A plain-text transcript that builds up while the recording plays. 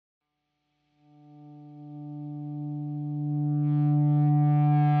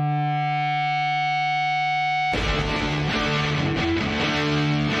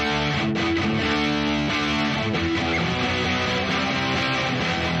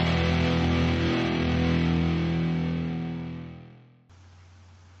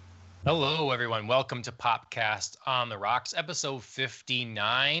Hello, everyone. Welcome to Popcast on the Rocks, episode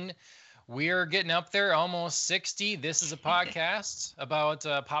 59. We're getting up there, almost 60. This is a podcast about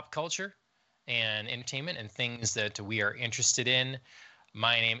pop culture and entertainment and things that we are interested in.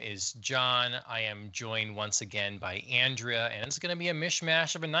 My name is John. I am joined once again by Andrea, and it's going to be a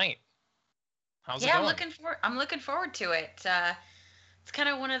mishmash of a night. How's it Yeah, going? I'm looking forward to it. It's kind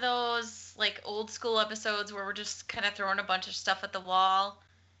of one of those like old school episodes where we're just kind of throwing a bunch of stuff at the wall,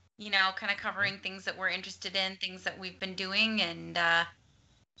 kind of covering things that we're interested in, things that we've been doing, and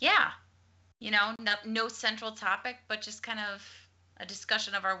yeah, no central topic, but just kind of a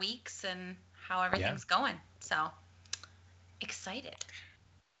discussion of our weeks and how Yeah. everything's going. So excited.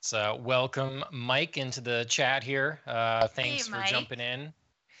 So, welcome, Mike, into the chat here. Hey, Thanks for Mike. jumping in.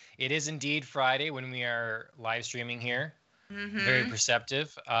 It is indeed Friday when we are live streaming here. Very Mm-hmm.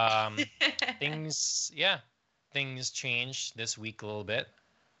 perceptive. Things changed this week a little bit.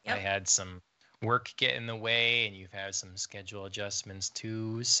 I Yep. had some work get in the way, and you've had some schedule adjustments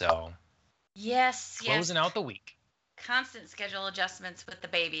too. So Yes. closing out the week. Constant schedule adjustments with the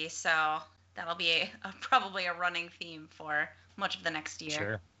baby, so that'll be probably a running theme for much of the next year.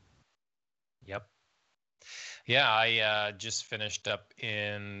 Sure. Yep. Yeah, I just finished up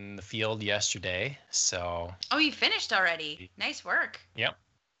in the field yesterday. So. Oh, you finished already. Nice work. Yep.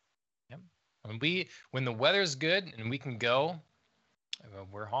 Yep. When the weather's good and we can go,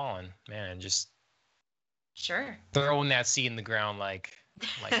 we're hauling, man. Just Sure. throwing that seed in the ground like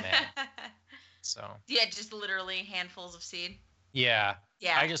mad. So Yeah, just literally handfuls of seed. yeah,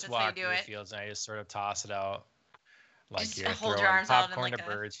 Yeah, I just that's how you walk do through the it. fields and I just sort of toss it out like Just you're hold your throwing arms out in popcorn like to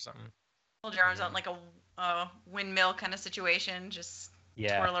birds or something. in like a windmill kind of situation. Just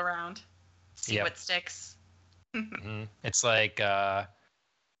Yeah, twirl around, see yep. what sticks. It's like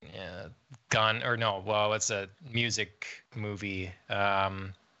yeah, Gun or no, well, it's a music movie, Oh, The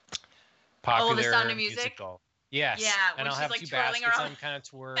Sound popular of Music. musical. Yes, Yeah, and when I'll she's have like two twirling baskets. around. I'm kind of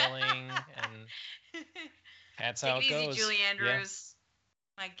twirling, and that's Take how it it easy, goes. Julie Yeah, Andrews.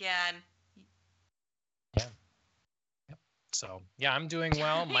 My God. yeah. Yep. So yeah, I'm doing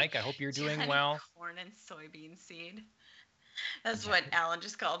well, Mike. I hope you're doing Johnny well. corn and soybean seed. That's what Alan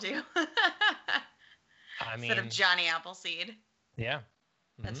just called you. I Instead of mean, Johnny Appleseed. yeah.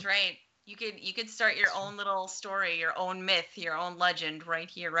 That's right. You could start your own little story, your own myth, your own legend right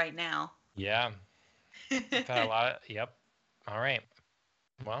here, right now. Yeah, I've had a lot of. Yep. All right.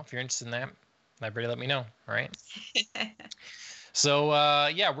 Well, if you're interested in that, library, let me know. All right. So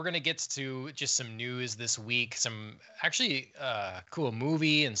yeah, we're gonna get to just some news this week. Some actually cool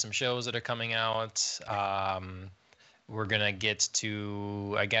movie and some shows that are coming out. We're gonna get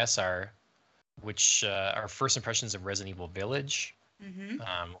to, I guess, our first impressions of Resident Evil Village. Mm-hmm.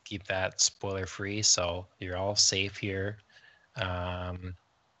 We'll keep that spoiler free, so you're all safe here. Um,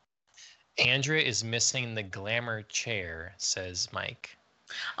 Andrea is missing the glamour chair, says Mike.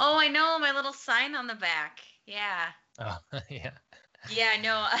 Oh, I know, my little sign on the back. Yeah. Oh, yeah. Yeah,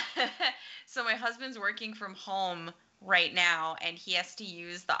 no. So my husband's working from home right now, and he has to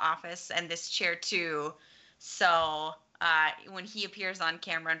use the office and this chair too. So when he appears on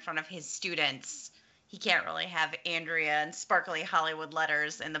camera in front of his students, he can't really have Andrea and sparkly Hollywood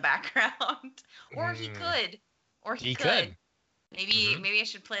letters in the background. Or he Mm, could. Or he he could. could. Maybe I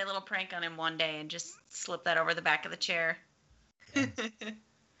should play a little prank on him one day and just slip that over the back of the chair. Yeah. Yep.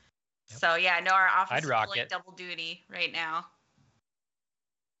 So yeah, I know our office I'd is rock pulling it. double duty right now.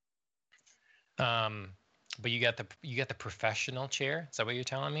 Um, but you got the professional chair. Is that what you're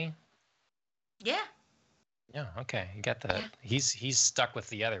telling me? Yeah. Yeah. Okay. You got the. Yeah. He's stuck with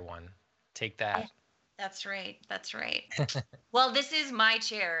the other one. Take Yeah. that. That's right. That's right. Well, this is my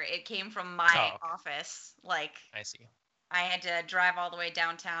chair. It came from my Oh, okay. office. Like I see. I had to drive all the way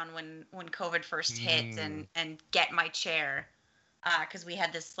downtown when COVID first hit Mm, and get my chair because we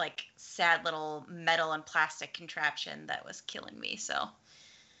had this like sad little metal and plastic contraption that was killing me. So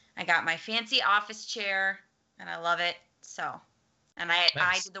I got my fancy office chair and I love it. So and I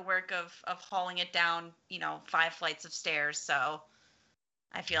nice. did the work of hauling it down, 5 flights of stairs. So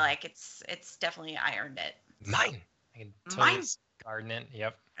I feel like it's definitely I earned it. So Mine. I can totally mine, garden it.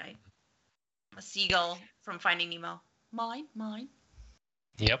 Yep. right? A seagull from Finding Nemo. Mine.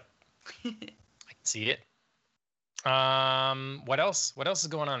 Yep. I can see it. What else? What else is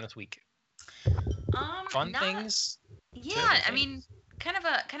going on this week? Fun Not things? Terrible yeah. I mean, things? kind of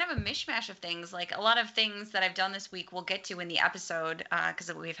a mishmash of things. Like a lot of things that I've done this week, we'll get to in the episode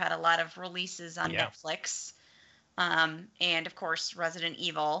because we've had a lot of releases on Yeah. Netflix, and of course Resident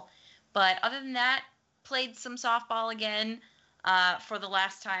Evil. But other than that, played some softball again for the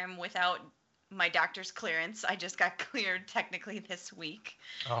last time without my doctor's clearance. I just got cleared technically this week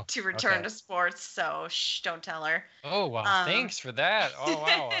to return okay. to sports. So shh, don't tell her. Oh, wow. Thanks for that. Oh,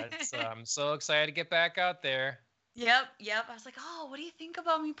 wow. I'm so excited to get back out there. Yep. I was like, oh, what do you think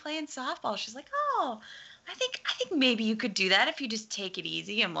about me playing softball? She's like, oh, I think maybe you could do that if you just take it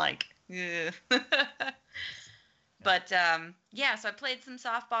easy. I'm like, ugh. But yeah, so I played some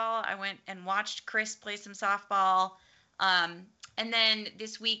softball. I went and watched Chris play some softball. And then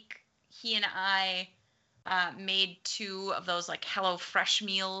this week, he and I made 2 of those like Hello Fresh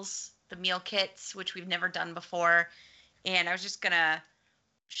meals, the meal kits, which we've never done before. And I was just going to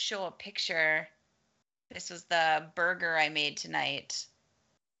show a picture. This was the burger I made tonight.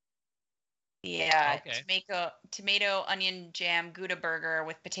 Yeah, okay. tomato, onion jam, Gouda burger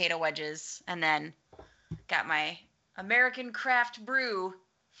with potato wedges. And then got my American craft brew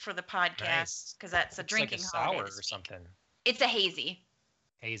for the podcast because that's a Looks like a drinking holiday sour this or week. something. It's a hazy.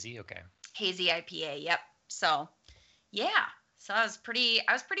 Hazy, okay. Hazy IPA. Yep. So, yeah. So I was pretty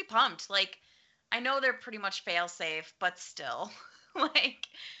pumped. Like, I know they're pretty much fail safe, but still, like,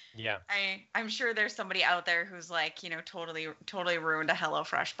 yeah. I'm sure there's somebody out there who's like, totally ruined a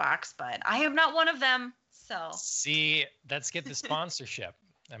HelloFresh box, but I am not one of them. So see, let's get the sponsorship.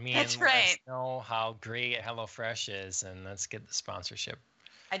 I mean, that's right. Let's know how great HelloFresh is, and let's get the sponsorship.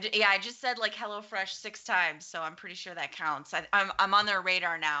 I just said like HelloFresh 6 times, so I'm pretty sure that counts. I'm on their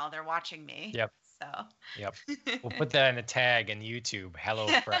radar now. They're watching me. Yep. So. Yep. We'll put that in a tag in YouTube.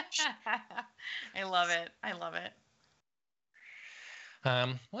 HelloFresh. I love it.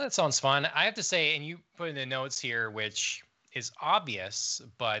 Well, that sounds fun. I have to say, and you put in the notes here, which is obvious,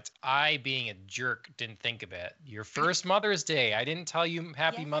 but I, being a jerk, didn't think of it. Your first Mother's Day. I didn't tell you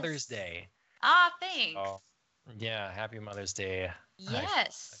Happy Mother's Day. Ah, thanks. Oh, yeah, Happy Mother's Day.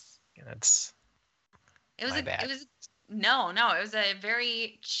 Yes. That's bad. It was a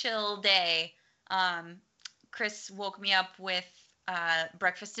very chill day. Chris woke me up with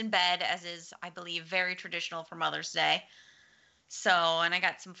breakfast in bed, as is, I believe, very traditional for Mother's Day. So, and I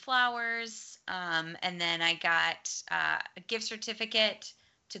got some flowers, and then I got a gift certificate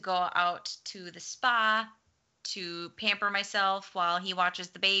to go out to the spa to pamper myself while he watches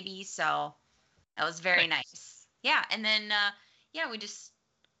the baby. So that was very nice. Yeah, and then we just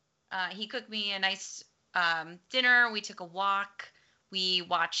he cooked me a nice dinner. We took a walk. We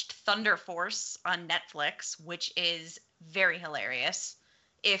watched Thunder Force on Netflix, which is very hilarious,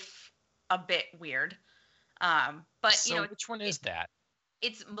 if a bit weird. But so which one is that?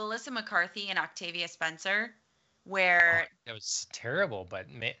 It's Melissa McCarthy and Octavia Spencer, where that was terrible,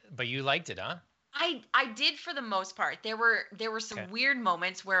 but you liked it, huh? I did for the most part. There were some weird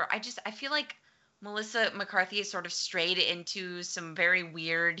moments where I feel like Melissa McCarthy has sort of strayed into some very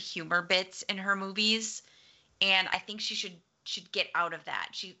weird humor bits in her movies, and I think she should get out of that.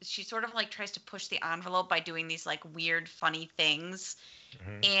 She sort of like tries to push the envelope by doing these like weird funny things,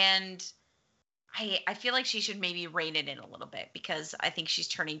 and I feel like she should maybe rein it in a little bit because I think she's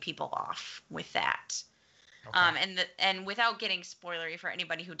turning people off with that. Okay. And without getting spoilery for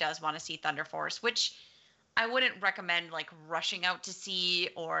anybody who does want to see Thunder Force, which I wouldn't recommend like rushing out to see,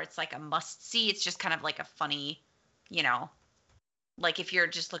 or it's like a must see. It's just kind of like a funny, like if you're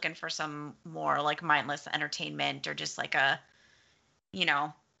just looking for some more like mindless entertainment or just like a,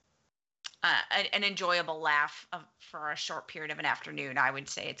 an enjoyable laugh for a short period of an afternoon, I would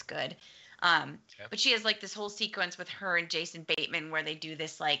say it's good. But she has like this whole sequence with her and Jason Bateman where they do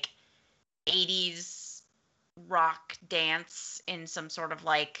this like 80s rock dance in some sort of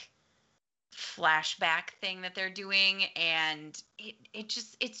like flashback thing that they're doing, and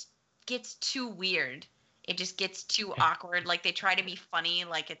it gets too weird. It just gets too awkward. Like they try to be funny,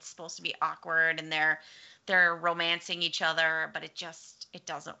 like it's supposed to be awkward, and they're romancing each other, but it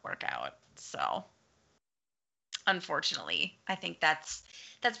doesn't work out. So unfortunately, I think that's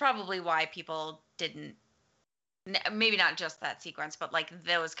probably why people didn't, maybe not just that sequence, but like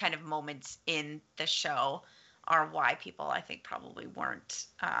those kind of moments in the show are why people, I think, probably weren't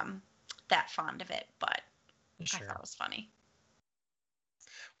that fond of it, but sure. I thought it was funny.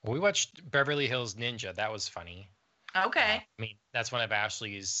 Well, we watched Beverly Hills Ninja. That was funny. Okay. I mean, that's one of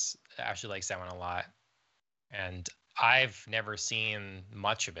Ashley's. Ashley likes that one a lot. And I've never seen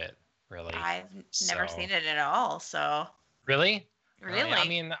much of it, really. I've never seen it at all, so. Really? Really? I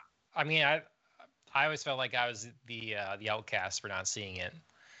mean, I always felt like I was the outcast for not seeing it.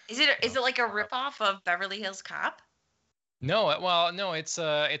 Is it like a ripoff of Beverly Hills Cop? No, it's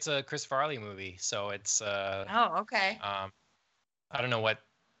a Chris Farley movie, so it's Oh, okay. I don't know what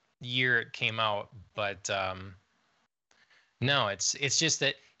year it came out, but no, it's just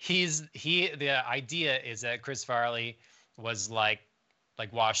that the idea is that Chris Farley was like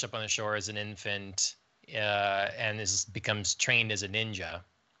like washed up on the shore as an infant, and becomes trained as a ninja.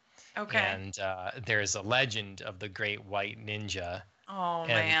 Okay. And there's a legend of the great white ninja, Oh and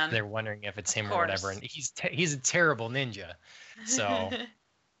man. they're wondering if it's Of him or whatever. course. And he's a terrible ninja, so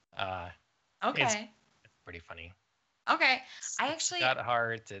it's Okay. pretty funny. Okay. I It's actually got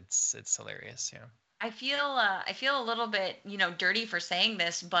heart. It's hilarious. Yeah. I feel a little bit, dirty for saying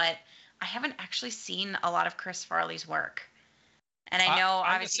this, but I haven't actually seen a lot of Chris Farley's work. And I know I'm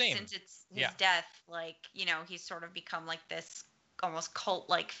the obviously same. since it's his Yeah. death, like, he's sort of become like this almost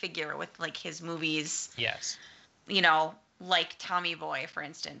cult-like figure with like his movies, Yes. like Tommy Boy, for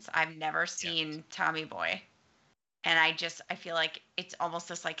instance. I've never Yeah. seen Tommy Boy. And I feel like it's almost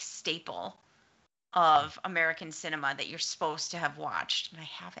this like staple of American cinema that you're supposed to have watched, and I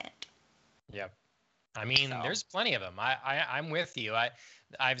haven't. Yep. I mean, So, there's plenty of them. I'm with you.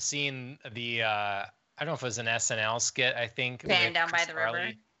 I've seen the I don't know if it was an SNL skit, I think, Van with Down by Chris the River.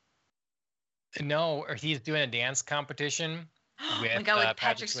 Farley. No, or he's doing a dance competition Oh my with God, with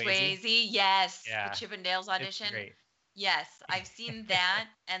Patrick Patrick Swayze. Swayze. Yes. The Yeah, Chippendales it's audition. great. Yes, I've seen that.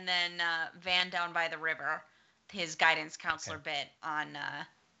 And then Van Down by the River, his guidance counselor Okay. bit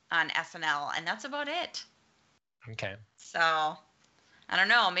on SNL, and that's about it. Okay. So I don't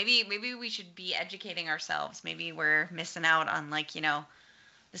know. Maybe we should be educating ourselves. Maybe we're missing out on like,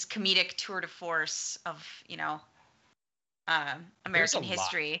 this comedic tour de force of, There's a American lot.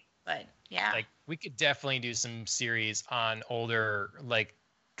 history. But yeah. Like we could definitely do some series on older like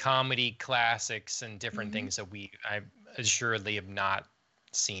comedy classics and different Mhm. things that I assuredly have not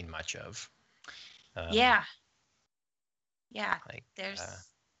seen much of. Yeah. Yeah. Like There's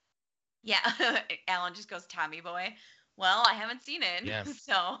Yeah. Alan just goes Tommy Boy. Well, I haven't seen it. yeah,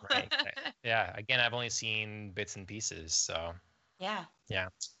 So right. Yeah. Again, I've only seen bits and pieces, so yeah. yeah.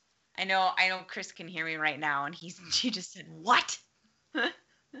 I know Chris can hear me right now and she just said, "What?"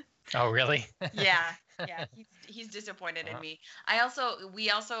 Oh, really? Yeah. Yeah, he's disappointed in me. We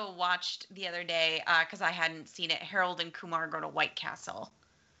also watched the other day cuz I hadn't seen it, Harold and Kumar Go to White Castle.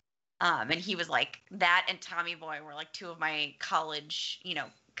 And he was like, that and Tommy Boy were like two of my college,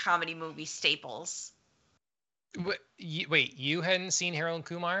 comedy movie staples. Wait, you hadn't seen Harold and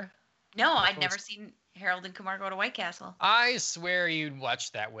Kumar? No, I'd never seen Harold and Kumar Go to White Castle. I swear you'd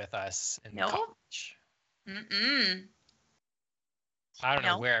watched that with us in No. college. Mm-mm. I don't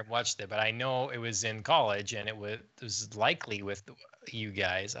know No. where I watched it, but I know it was in college, and it was likely with you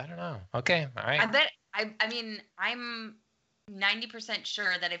guys. I don't know. Okay, all right. I bet. I mean, I'm 90%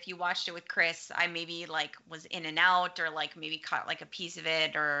 sure that if you watched it with Chris, I maybe like was in and out, or like maybe caught like a piece of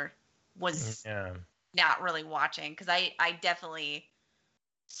it, or was not really watching, because I definitely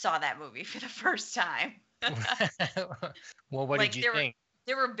saw that movie for the first time. Well, what Like, did you think?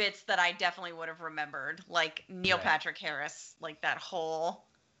 There were bits that I definitely would have remembered, like Neil Right. Patrick Harris, like that whole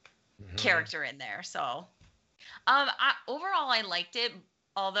Mhm. character in there. So, overall, I liked it,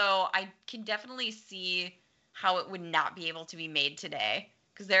 although I can definitely see how it would not be able to be made today,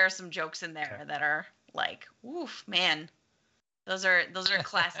 because there are some jokes in there that are like, oof, man, those are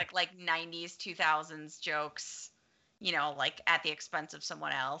classic like 90s 2000s jokes, like at the expense of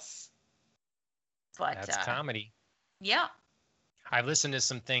someone else. But That's comedy. yeah. I've listened to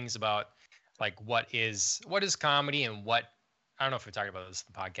some things about like what is comedy, and what, I don't know if we're talking about this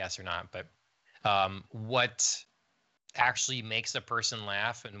in the podcast or not, but what actually makes a person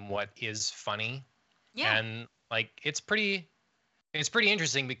laugh and what is funny. Yeah. And like it's pretty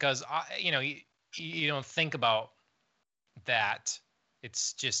interesting, because you don't think about that.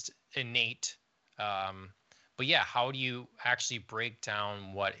 It's just innate. But yeah, how do you actually break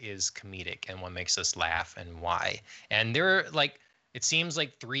down what is comedic and what makes us laugh and why? And there are like, it seems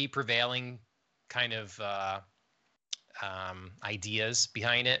like three prevailing kind of ideas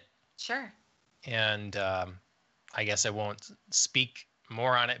behind it. Sure. And I guess I won't speak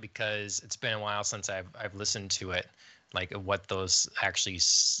more on it because it's been a while since I've listened to it, like what those actually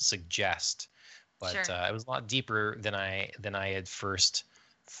suggest. But Sure. it was a lot deeper than I had first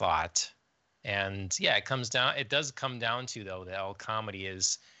thought. And yeah, it does come down to, though, that all comedy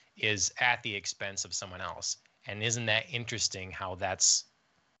is at the expense of someone else. And isn't that interesting how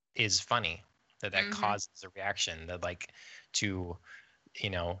is funny, that Mhm. causes a reaction, that like to,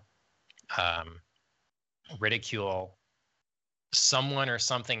 ridicule someone or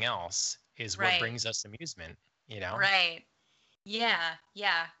something else is what brings us amusement, Right. Yeah.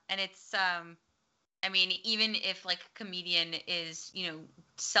 Yeah. And it's, I mean, even if like a comedian is,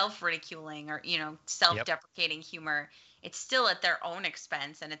 self-ridiculing or, self-deprecating humor, it's still at their own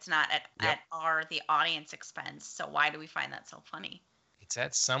expense, and it's not at the audience expense. So why do we find that so funny? It's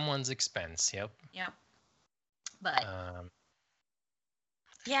at someone's expense. Yep. Yep. But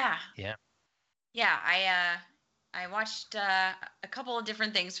Yeah. Yeah. Yeah, I watched a couple of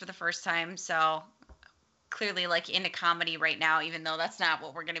different things for the first time, so clearly like into comedy right now, even though that's not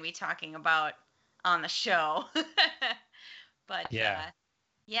what we're going to be talking about on the show. But Yeah.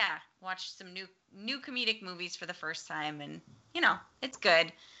 yeah, watched some new comedic movies for the first time, and it's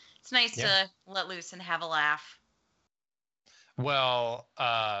good. It's nice Yeah. to let loose and have a laugh. Well,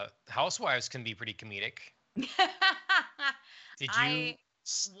 Housewives can be pretty comedic. Did I you?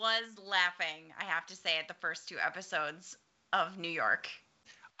 was laughing, I have to say, at the first two episodes of New York.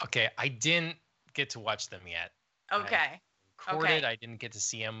 Okay, I didn't get to watch them yet. I Okay. recorded. Okay. I didn't get to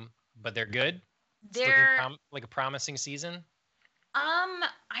see them, but they're good. It's looking They're like a promising season.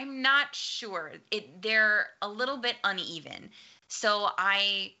 I'm not sure. They're a little bit uneven. So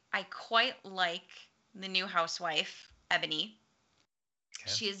I quite like the new housewife, Ebony. Okay.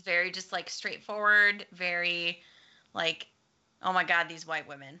 She is very just like straightforward, very like, oh my God, these white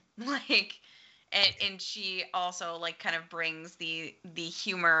women. Like and she also like kind of brings the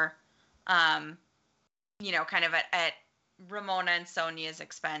humor, um, kind of at Ramona and Sonia's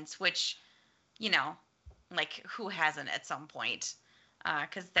expense, which, you know, like who hasn't at some point?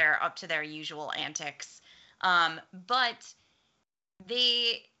 Because they're up to their usual antics. But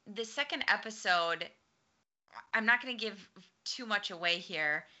the second episode, I'm not going to give too much away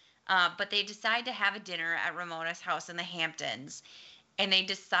here, but they decide to have a dinner at Ramona's house in the Hamptons, and they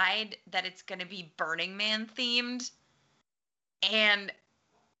decide that it's going to be Burning Man themed, and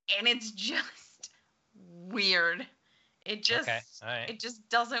it's just weird. It Okay. just All right. it just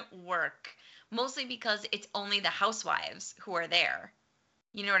doesn't work. Mostly because it's only the housewives who are there.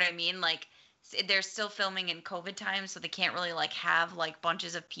 You know what I mean? Like they're still filming in COVID times, so they can't really like have like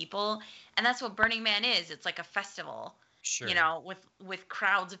bunches of people. And that's what Burning Man is. It's like a festival, Sure. with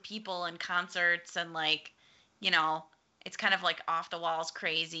crowds of people and concerts and like, you know, it's kind of like off the walls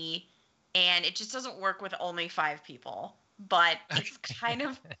crazy. And it just doesn't work with only five people. But it's kind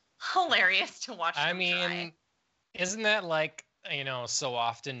of hilarious to watch I them try. mean, isn't that like, so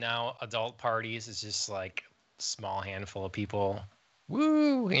often now adult parties is just like small handful of people.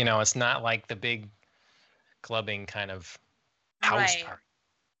 Woo! It's not like the big clubbing kind of house Right. party.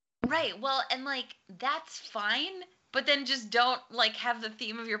 Right. Well, and like that's fine, but then just don't like have the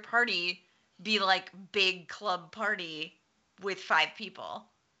theme of your party be like big club party with five people.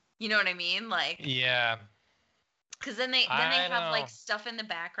 You know what I mean? Like Yeah. cuz then they I have like know. stuff in the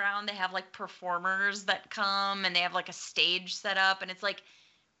background. They have like performers that come and they have like a stage set up and it's like,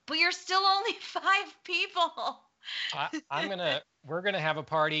 "But you're still only five people." We're gonna have a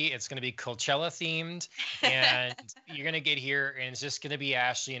party. It's gonna be Coachella themed, and you're gonna get here, and it's just gonna be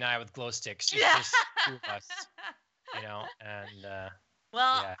Ashley and I with glow sticks. It's Yeah. just two of us, and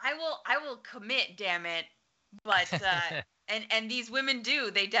Well, yeah. I will commit, damn it. But and these women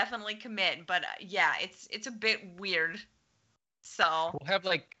do. They definitely commit, but yeah, it's a bit weird. So, We'll have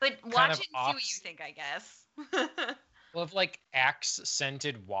like but kind watch of it and see what you think, I guess. we'll have like Axe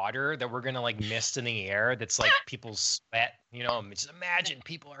scented water that we're gonna like mist in the air. That's like people's sweat. Just imagine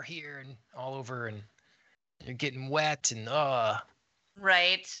people are here and all over, and you're getting wet, and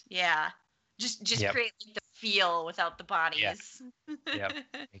Right. Yeah. Just yep, create like the feel without the yeah, bodies. yep.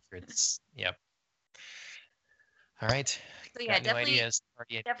 Make sure it's yep. All right, So yeah, got new definitely ideas,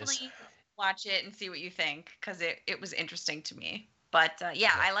 party ideas. definitely watch it and see what you think because it was interesting to me. But yeah,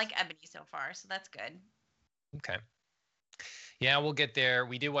 Yeah. I like Ebony so far, so that's good. Okay. Yeah, we'll get there.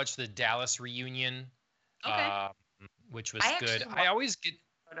 We did watch the Dallas reunion, Okay. um, which was I good. actually I always get.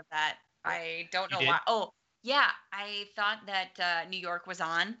 out of that. I don't You know did? why. Oh, yeah, I thought that New York was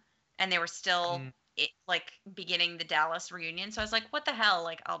on, and they were still Mm, like beginning the Dallas reunion. So I was like, what the hell?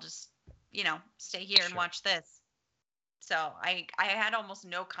 Like, I'll just stay here and sure. watch this. So I had almost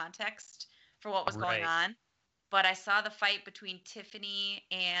no context for what was going Right. on, but I saw the fight between Tiffany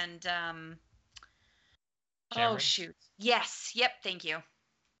and oh Cameron. shoot, yes, yep, thank you.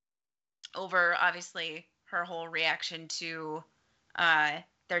 Over obviously her whole reaction to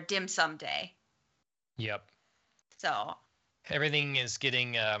their dim sum day. Yep. So Everything is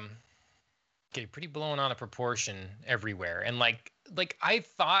getting pretty blown out of proportion everywhere, and like I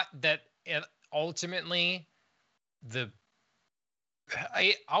thought that ultimately the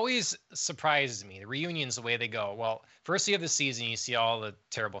it always surprises me. The reunions, the way they go. Well, first you have the season, you see all the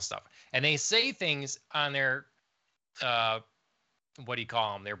terrible stuff, and they say things on their uh, what do you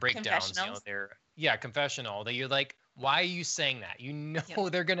call them? Their breakdowns. confessionals. Their confessional. That you're like, why are you saying that? You know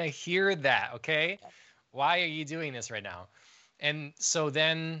Yep. they're gonna hear that. Okay, why are you doing this right now? And so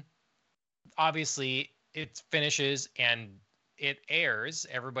then obviously it finishes and it airs,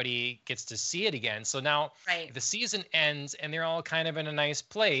 everybody gets to see it again. So now Right. the season ends and they're all kind of in a nice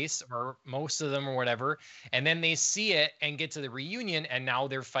place, or most of them or whatever. And then they see it and get to the reunion and now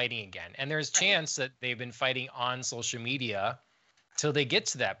they're fighting again. And there's Right. chance that they've been fighting on social media till they get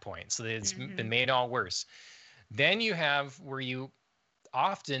to that point. So it's been made all worse. Then you have where you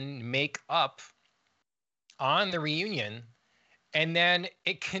often make up on the reunion and then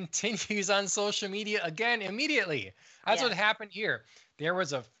it continues on social media again immediately. That's what happened here. There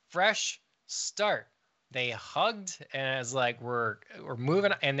was a fresh start. They hugged and it's like we're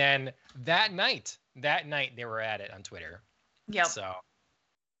moving, and then that night they were at it on Twitter. Yep. So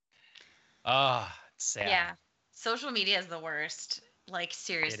sad. Yeah. Social media is the worst. Like,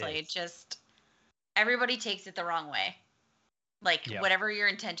 seriously, just everybody takes it the wrong way. Like, whatever your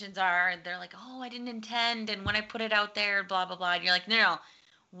intentions are, they're like, oh, I didn't intend. And when I put it out there, blah, blah, blah. And you're like, no.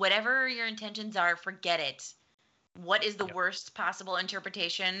 Whatever your intentions are, forget it. What is the worst possible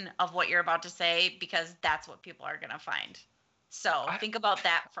interpretation of what you're about to say? Because that's what people are going to find. So think about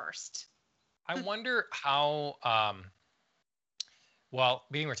that first. I wonder how, well,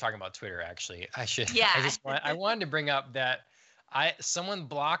 being we're talking about Twitter, actually, I wanted to bring up that someone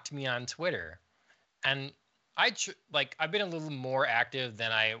blocked me on Twitter, and I've been a little more active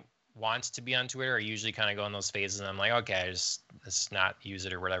than I want to be on Twitter. I usually kind of go in those phases and I'm like, okay, let's not use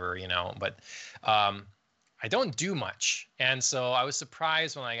it or whatever, but I don't do much. And so I was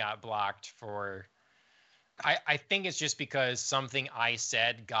surprised when I got blocked for, I think it's just because something I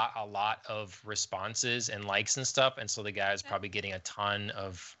said got a lot of responses and likes and stuff. And so the guy is probably getting a ton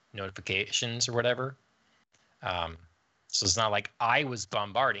of notifications or whatever. So it's not like I was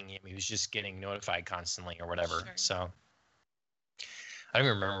bombarding him. He was just getting notified constantly or whatever. Sure. So I don't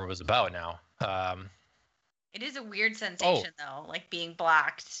even remember what it was about now. It is a weird sensation, though, like being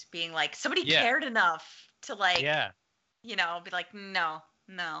blocked, being like, somebody cared enough to be like, no.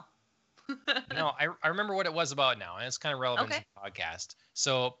 No, I remember what it was about now, and it's kind of relevant to the podcast.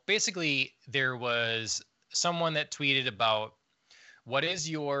 So basically, there was someone that tweeted about what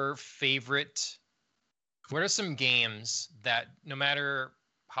are some games that no matter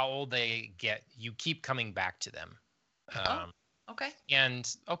how old they get, you keep coming back to them. And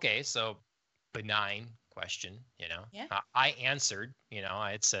so benign question, I answered,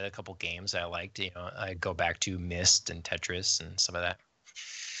 I had said a couple games I liked, I go back to Myst and Tetris and some of that.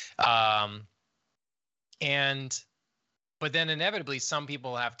 But then inevitably some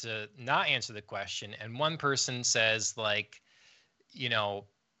people have to not answer the question. And one person says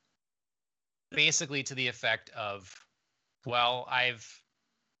basically to the effect of, well, I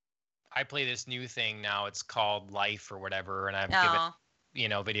play this new thing now. It's called Life or whatever. And I've given,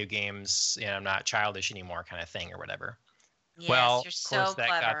 video games, I'm not childish anymore kind of thing or whatever. Yes, well, of course that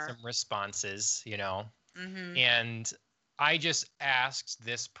got some responses, and I just asked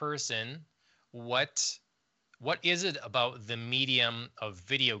this person, what is it about the medium of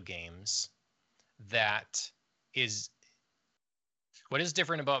video games what is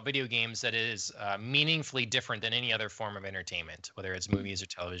different about video games that is meaningfully different than any other form of entertainment, whether it's movies or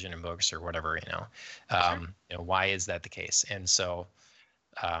television and books or whatever, why is that the case? And so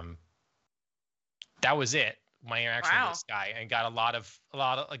that was it. My interaction with this guy, and got a lot of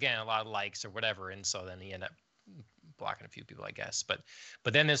likes or whatever. And so then he ended up blocking a few people, I guess. But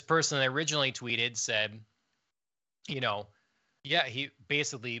then this person that originally tweeted said, he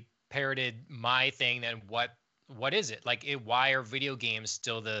basically parroted my thing. Then what is it? Like, why are video games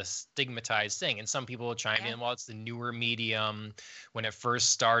still the stigmatized thing? And some people chime in, well, it's the newer medium. When it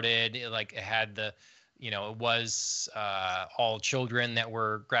first started, it had the, it was all children that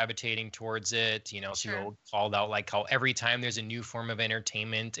were gravitating towards it. People called out like how every time there's a new form of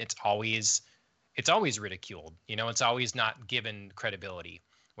entertainment, it's always ridiculed. It's always not given credibility,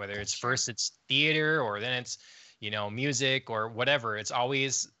 whether it's first it's theater or then it's, music or whatever. It's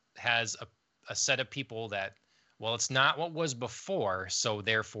always has a set of people that, well, it's not what was before, so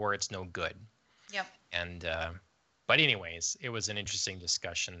therefore it's no good. Yep. And but anyways, it was an interesting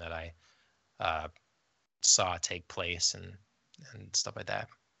discussion that I saw take place and stuff like that.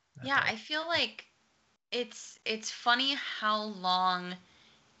 Yeah, I feel like it's funny how long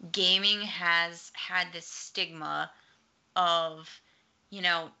gaming has had this stigma of,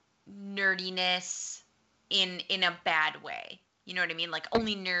 nerdiness in a bad way. You know what I mean? Like,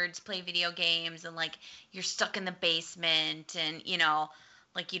 only nerds play video games, and like you're stuck in the basement, and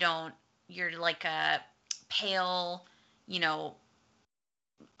like you're like a pale,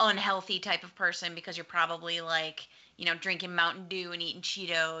 unhealthy type of person because you're probably like, drinking Mountain Dew and eating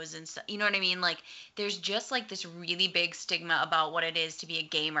Cheetos and stuff. You know what I mean? Like, there's just like this really big stigma about what it is to be a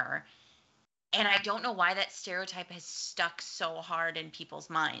gamer. And I don't know why that stereotype has stuck so hard in people's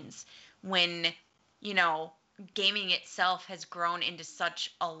minds when, you know, gaming itself has grown into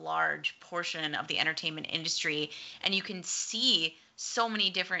such a large portion of the entertainment industry. And you can see so many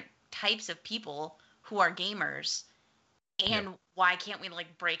different types of people who are gamers. And Yep. why can't we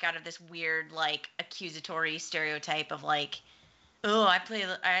like break out of this weird, like, accusatory stereotype of like, oh,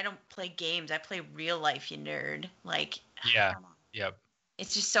 I don't play games. I play real life, you nerd. Like, Yeah. come on. Yep.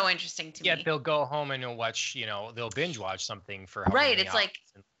 It's just so interesting to Yet me. they'll go home and they'll watch, they'll binge watch something for however Right. many It's hours, like,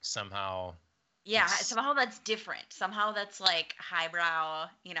 and somehow yeah, it's. somehow that's different. Somehow that's like highbrow,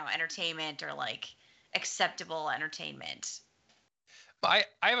 entertainment or like acceptable entertainment. I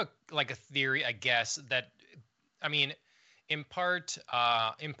have a theory, I guess, that, I mean, in part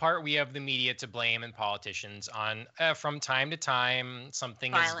we have the media to blame and politicians on, from time to time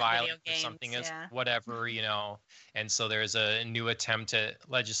something is Violent violent video or something games, is yeah. whatever, and so there's a new attempt at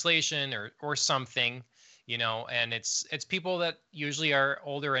legislation or something, and it's people that usually are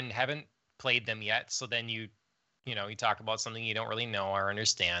older and haven't played them yet, so then you talk about something you don't really know or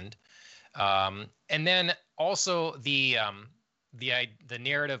understand. And then also the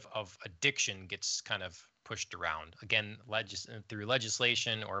narrative of addiction gets kind of pushed around again, through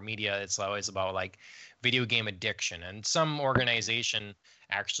legislation or media. It's always about like video game addiction, and some organization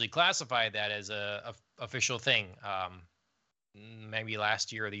actually classified that as a official thing, maybe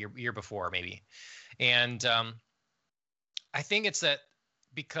last year or the year before maybe. And I think it's that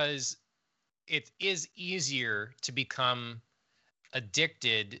because it is easier to become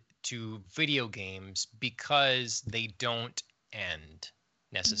addicted to video games because they don't end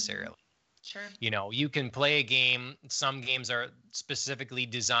necessarily. Sure. You can play a game. Some games are specifically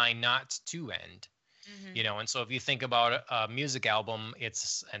designed not to end. And so if you think about a music album,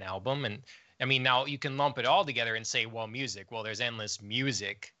 it's an album. And I mean, now you can lump it all together and say, well, music, well, there's endless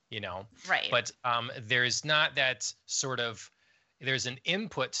music, Right. but there's not that sort of, there's an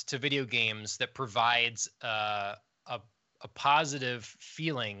input to video games that provides a positive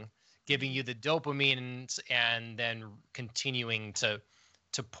feeling, giving you the dopamine and then continuing to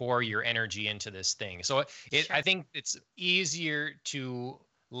pour your energy into this thing. So Sure. I think it's easier to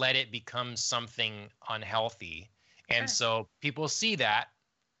let it become something unhealthy. And Sure. so people see that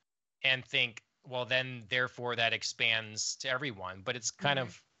and think, well, then therefore that expands to everyone. But it's kind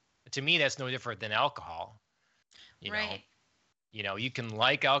of, to me, that's no different than alcohol. Right. You can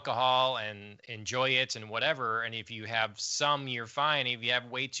like alcohol and enjoy it and whatever. And if you have some, you're fine. If you have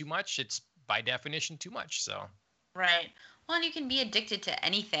way too much, it's by definition too much. So. Right. Well, and you can be addicted to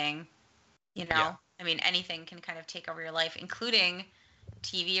anything, Yeah. I mean, anything can kind of take over your life, including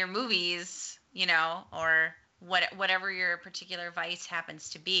TV or movies, or whatever your particular vice happens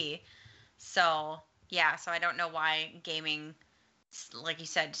to be. So, yeah, so I don't know why gaming, like you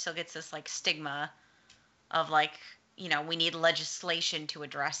said, still gets this like stigma of like, we need legislation to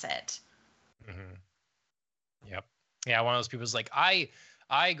address it. Mm-hmm. Yep. Yeah, one of those people's like, I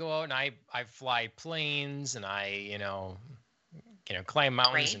go out and I fly planes and I climb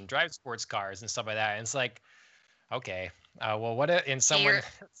mountains and drive sports cars and stuff like that. And it's like, okay, well, what if, and someone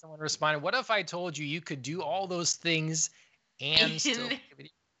responded, what if I told you you could do all those things and still play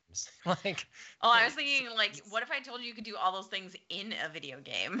video games? Like, oh, I was thinking like, what if I told you you could do all those things in a video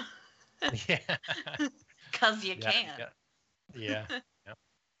game? Yeah. Because you can. Yeah.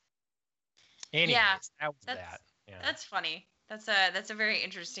 Anyways, yeah, that was that. Yeah. That's funny. That's a very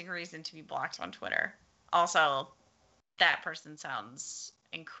interesting reason to be blocked on Twitter. Also, that person sounds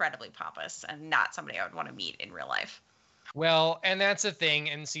incredibly pompous and not somebody I would want to meet in real life. Well, and that's the thing.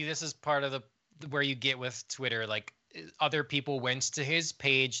 And see, this is part of where you get with Twitter. Like, other people went to his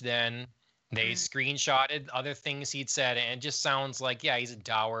page, then they screenshotted other things he'd said, and it just sounds like, yeah, he's a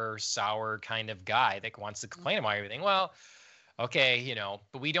dour, sour kind of guy that wants to complain about everything. Well, okay,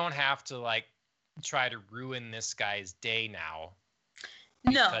 but we don't have to like try to ruin this guy's day now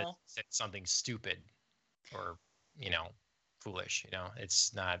because he said something stupid or foolish.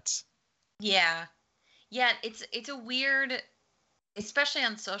 It's not. Yeah, it's a weird, especially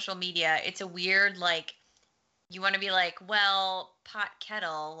on social media, it's a weird, like, you want to be like, well, pot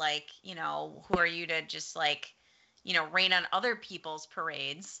kettle, like, who are you to just like, rain on other people's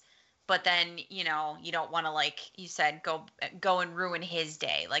parades, but then you don't want to, like you said, go and ruin his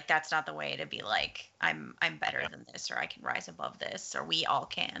day. Like, that's not the way to be like, I'm better than this, or I can rise above this, or we all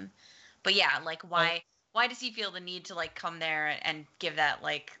can. But yeah, like, why does he feel the need to like come there and give that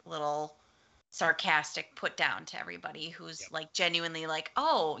like little sarcastic put down to everybody who's like genuinely like,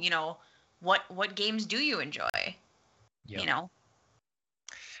 oh, what games do you enjoy?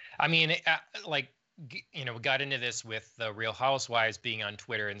 I mean, like, we got into this with the Real Housewives being on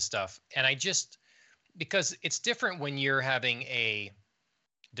Twitter and stuff, and because it's different when you're having a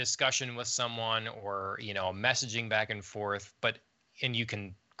discussion with someone or messaging back and forth, and you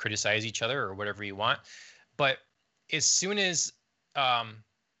can criticize each other or whatever you want, but as soon as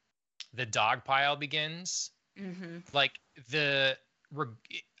the dog pile begins, like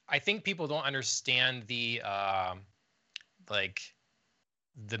I think people don't understand the like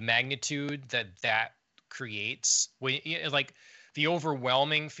the magnitude that creates when like the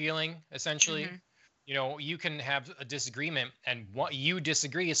overwhelming feeling essentially. You can have a disagreement and what you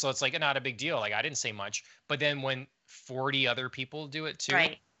disagree, so it's like not a big deal, like I didn't say much, but then when 40 other people do it too,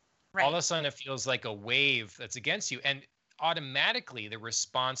 right. all of a sudden it feels like a wave that's against you, and automatically the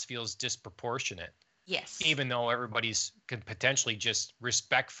response feels disproportionate. Yes. Even though everybody's could potentially just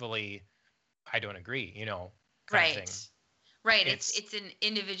respectfully, I don't agree, kind of thing. Right. It's an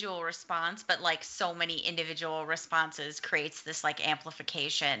individual response, but like so many individual responses creates this like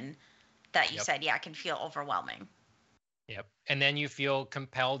amplification that you said, yeah, can feel overwhelming. Yep. And then you feel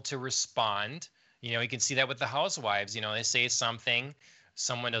compelled to respond. You can see that with the housewives. They say something,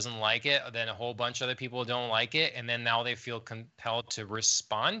 someone doesn't like it, then a whole bunch of other people don't like it, and then now they feel compelled to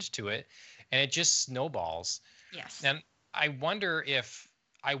respond to it, and it just snowballs. Yes. And I wonder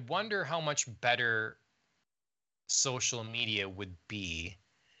how much better social media would be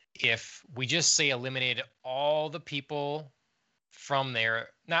if we just say eliminated all the people from there.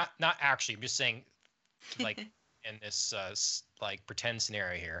 Not actually, I'm just saying, like in this like pretend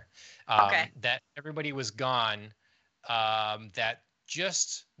scenario here, that everybody was gone, that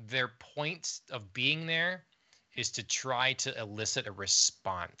just their point of being there is to try to elicit a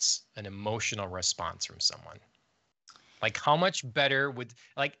response, an emotional response from someone. Like how much better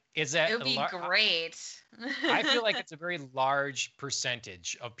is that? It would be great. I feel like it's a very large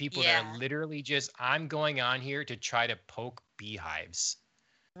percentage of people that are literally just, I'm going on here to try to poke beehives.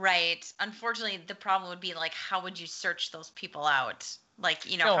 Right. Unfortunately, the problem would be like, how would you search those people out? Like,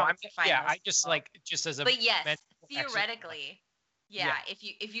 No, how would you find those I just people? just as a. But yes, theoretically,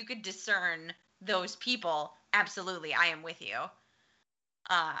 if you could discern those people, absolutely, I am with you.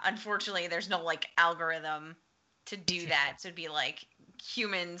 Unfortunately, there's no like algorithm to do that. So it'd be like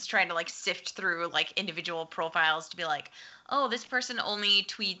humans trying to like sift through like individual profiles to be like, oh, this person only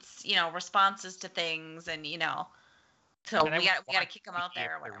tweets, responses to things, and so we got to kick them out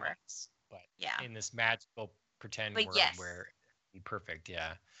there or whatever. But in this magical pretend world where it'd be perfect,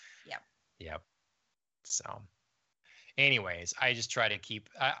 Yep. So, anyways, I just try to keep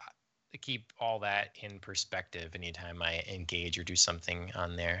all that in perspective anytime I engage or do something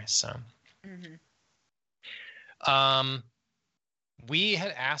on there. So, we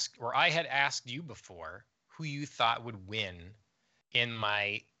had asked, or I had asked you before, who you thought would win in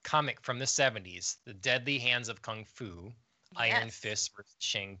my comic from the 70s, The Deadly Hands of Kung Fu, Iron Fist versus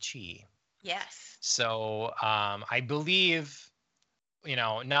Shang-Chi. Yes. So I believe,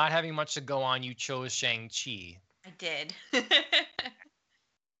 not having much to go on, you chose Shang-Chi. I did. All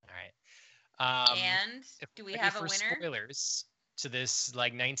right. And do we have a winner? Spoilers to this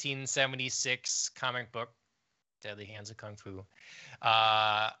like 1976 comic book, Deadly Hands of Kung Fu.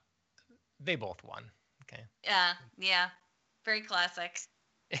 They both won. Okay. Yeah. Very classic.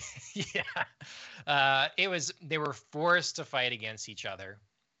 They were forced to fight against each other,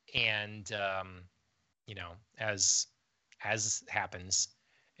 and as happens,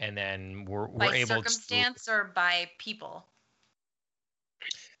 and then we're able to circumstance or by people.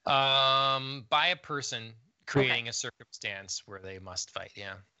 By a person creating a circumstance where they must fight.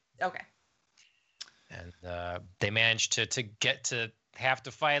 Yeah. Okay. And they managed to get to have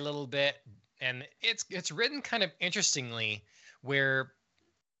to fight a little bit, and it's written kind of interestingly, where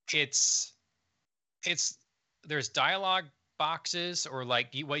it's there's dialogue boxes, or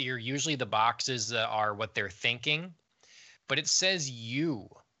like what you're usually the boxes are what they're thinking, but it says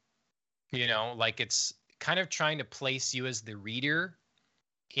like it's kind of trying to place you as the reader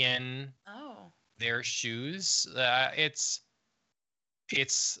in their shoes.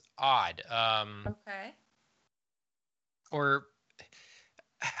 It's odd. Okay. Or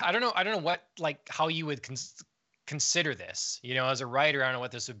I don't know what, like, how you would consider this, as a writer. I don't know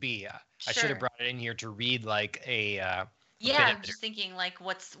what this would be. I should have brought it in here to read like I'm just thinking like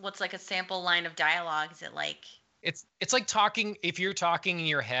what's like a sample line of dialogue. Is it like it's like talking, if you're talking in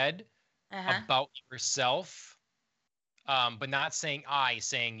your head about yourself, but not saying I,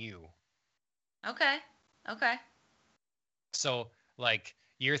 saying you. Okay. So like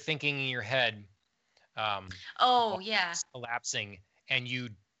you're thinking in your head, collapsing, and you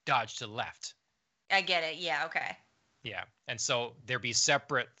dodge to the left. I get it. Yeah. Okay. Yeah. And so there be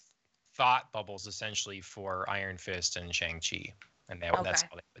separate thought bubbles essentially for Iron Fist and Shang-Chi, and that's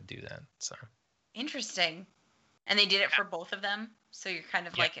how they would do that. So interesting. And they did it for both of them, so you're kind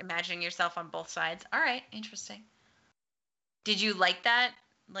of like imagining yourself on both sides. All right, interesting. Did you like that?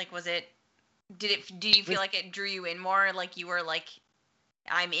 Like, did you feel like it drew you in more? Like you were like,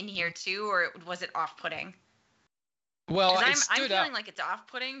 I'm in here too, or was it off-putting? Well, I'm feeling like it's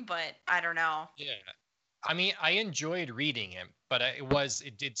off-putting, but I don't know. Yeah, I mean, I enjoyed reading it, but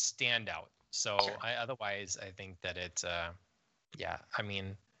it did stand out. So sure. Otherwise, I think that I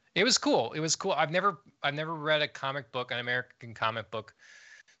mean, it was cool. It was cool. I've never read an American comic book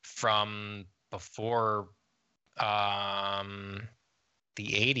from before the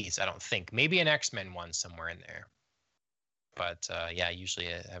 80s, I don't think. Maybe an X-Men one somewhere in there. But usually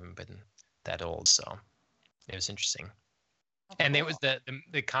I haven't been that old, so it was interesting. And it was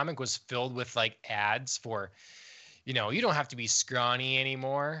the comic was filled with like ads for, you don't have to be scrawny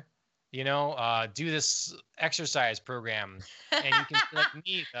anymore. Do this exercise program, and you can be like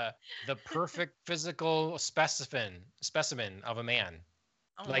me, the perfect physical specimen of a man.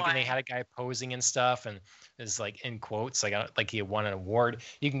 And they had a guy posing and stuff, and it's like in quotes, like he won an award.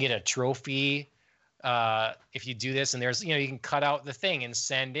 You can get a trophy if you do this, and there's you can cut out the thing and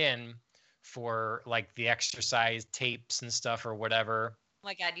send in for like the exercise tapes and stuff or whatever. Oh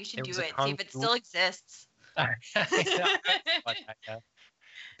my God, you should do it. See if it still exists.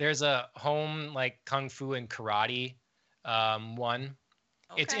 There's a home like kung fu and karate one.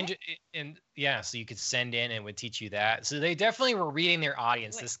 Okay. So you could send in and it would teach you that. So they definitely were reading their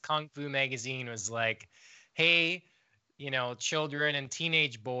audience. This kung fu magazine was like, hey, children and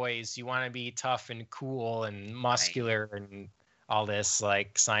teenage boys, you want to be tough and cool and muscular and all this,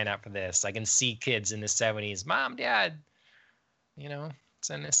 like sign up for this. I can see kids in the 70s, Mom, Dad,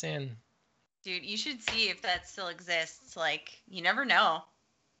 send this in. Dude, you should see if that still exists. Like, you never know.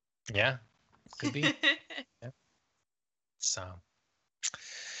 Yeah, could be. Yeah. So,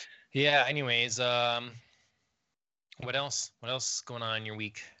 yeah. Anyways, what else? What else is going on in your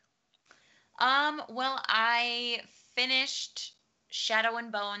week? Well, I finished Shadow and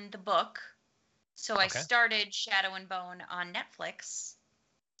Bone, the book. So I started Shadow and Bone on Netflix.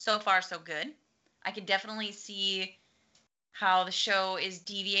 So far, so good. I could definitely see how the show is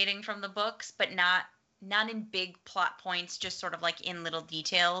deviating from the books, but not in big plot points, just sort of like in little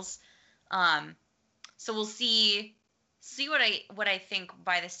details. So we'll see what I think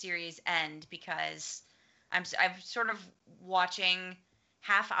by the series end, because I'm sort of watching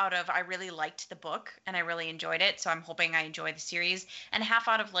half out of I really liked the book and I really enjoyed it, so I'm hoping I enjoy the series, and half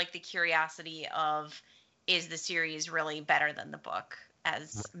out of like the curiosity of, is the series really better than the book,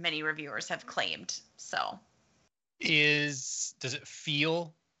 as many reviewers have claimed. So does it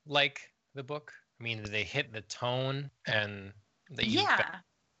feel like the book? I mean, do they hit the tone and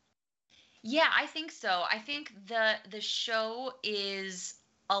yeah, I think so. I think the show is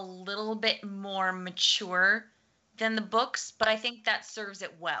a little bit more mature than the books, but I think that serves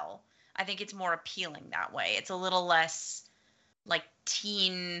it well. I think it's more appealing that way. It's a little less like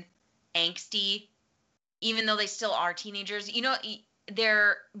teen angsty, even though they still are teenagers.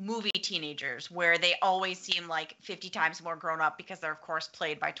 They're movie teenagers where they always seem like 50 times more grown up because they're of course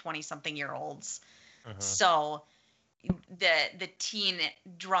played by 20-something-year-olds. So the teen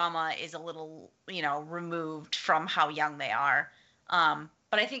drama is a little, removed from how young they are.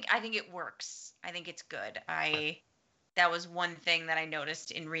 But I think it works. I think it's good. That was one thing that I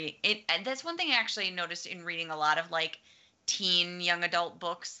noticed in reading it. And that's one thing I actually noticed in reading a lot of like teen young adult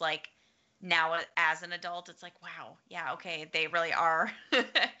books. Like now as an adult, it's like, wow, yeah, okay, they really are.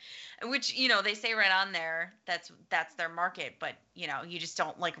 Which, they say right on there, that's their market. But, you just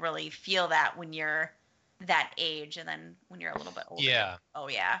don't like really feel that when you're that age, and then when you're a little bit older. Yeah. Oh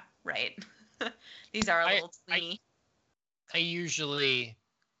yeah, right. These are a little tweeny. I usually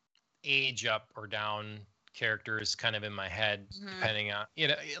age up or down characters kind of in my head, depending on,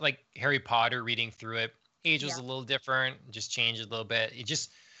 like Harry Potter, reading through it, age was a little different, just changed a little bit. You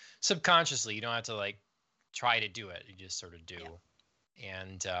just subconsciously, you don't have to like try to do it, you just sort of do.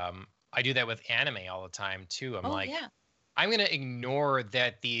 And I do that with anime all the time too. I'm gonna ignore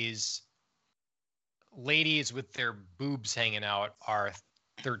that these ladies with their boobs hanging out are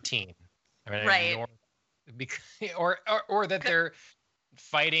 13. I mean, ignore, or that they're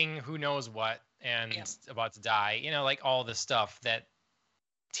fighting who knows what and about to die. Like all the stuff that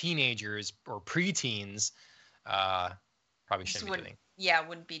teenagers or preteens probably shouldn't be doing. Yeah,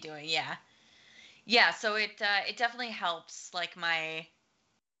 wouldn't be doing. Yeah. So it definitely helps. Like my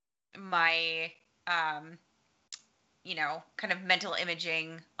kind of mental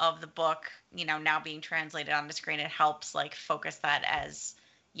imaging of the book, now being translated on the screen, it helps like focus that as,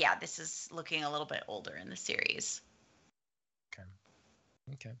 yeah, this is looking a little bit older in the series.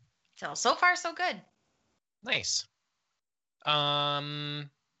 Okay. So far so good. Nice.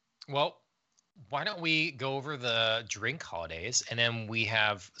 Well, why don't we go over the drink holidays, and then we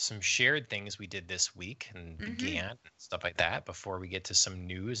have some shared things we did this week and began and stuff like that before we get to some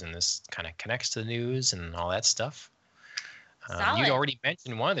news, and this kind of connects to the news and all that stuff. You'd already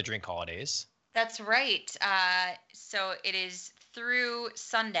mentioned one of the drink holidays. That's right. So it is through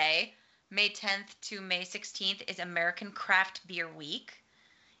Sunday, May 10th to May 16th is American Craft Beer Week.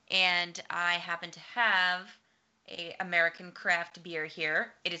 And I happen to have a American craft beer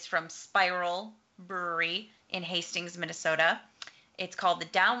here. It is from Spiral Brewery in Hastings, Minnesota. It's called the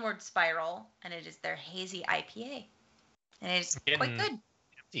Downward Spiral, and it is their hazy IPA. And it's quite good.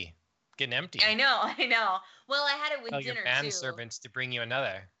 Getting empty. I know. Well, I had it with Tell dinner your manservants to bring you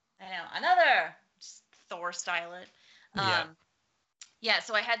another. I know, another. Just Thor style it. Yeah. Yeah,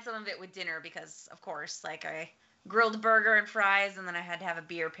 so I had some of it with dinner because, of course, like I grilled a burger and fries, and then I had to have a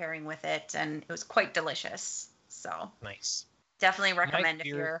beer pairing with it, and it was quite delicious. So nice. Definitely recommend if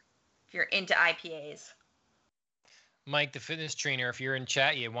you're into IPAs. Mike, the fitness trainer, if you're in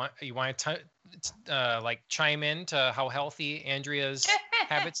chat, you want to like chime in to how healthy Andrea's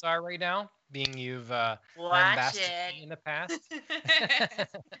habits are right now, being you've lambasted me in the past.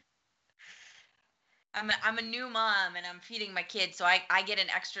 I'm a new mom, and I'm feeding my kids, so I get an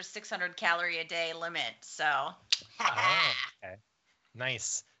extra 600 calorie a day limit. So. Okay.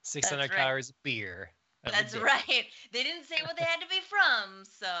 Nice. 600 calories of beer. That's right. They didn't say what they had to be from,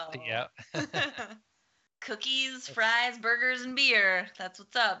 so. Yeah. Cookies, fries, burgers, and beer. That's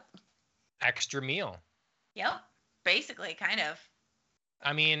what's up. Extra meal. Yep. Basically, kind of.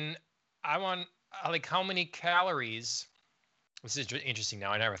 I mean, how many calories? This is interesting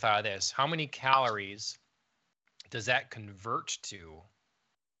now. I never thought of this. How many calories does that convert to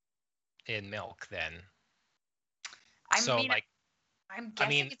in milk then? I'm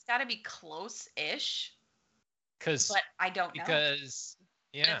guessing it's got to be close-ish. But I don't know. Because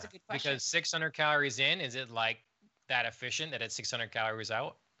 600 calories in, is it like that efficient that it's 600 calories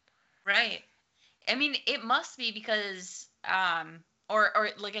out? Right. I mean, it must be because, or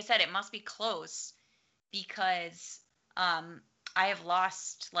like I said, it must be close because I have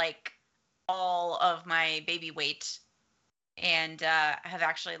lost like all of my baby weight and have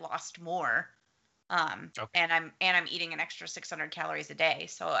actually lost more. And I'm eating an extra 600 calories a day.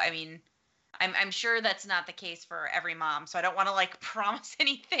 So I mean, I'm sure that's not the case for every mom. So I don't want to like promise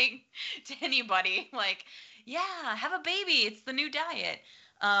anything to anybody. Like, yeah, have a baby. It's the new diet.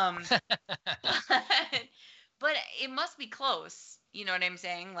 But it must be close. You know what I'm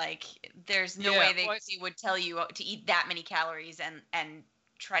saying? Like, there's no way they would tell you to eat that many calories and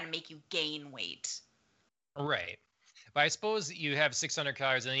try to make you gain weight. Right. But I suppose you have 600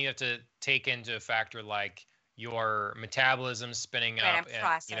 calories, and then you have to take into a factor like your metabolism spinning up, and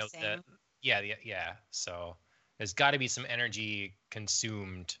processing. Yeah. So there's got to be some energy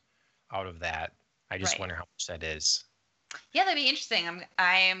consumed out of that. I just wonder how much that is. Yeah, that'd be interesting.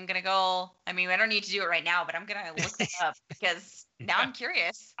 I am gonna go. I mean, I don't need to do it right now, but I'm gonna look it up because now I'm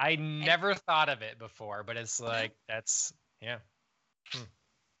curious. I never thought of it before, but it's like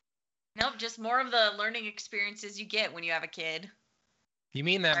Nope, just more of the learning experiences you get when you have a kid. You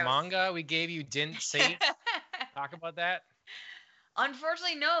mean that manga we gave you didn't say talk about that?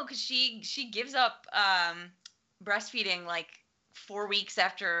 Unfortunately, no, because she gives up breastfeeding like 4 weeks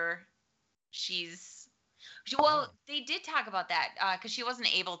after they did talk about that because she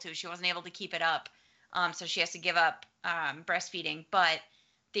wasn't able to. She wasn't able to keep it up, so she has to give up breastfeeding. But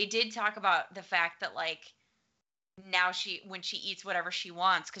they did talk about the fact that like now when she eats whatever she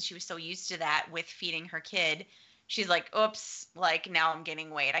wants because she was so used to that with feeding her kid. She's like, oops, like now I'm gaining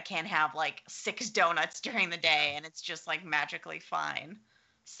weight. I can't have like 6 donuts during the day and it's just like magically fine.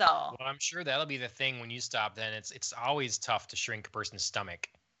 So well, I'm sure that'll be the thing when you stop. Then it's always tough to shrink a person's stomach.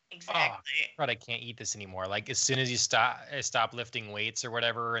 Exactly. Oh, I can't eat this anymore. Like as soon as you stop lifting weights or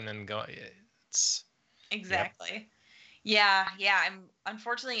whatever, and then go, it's exactly. Yep. Yeah. I'm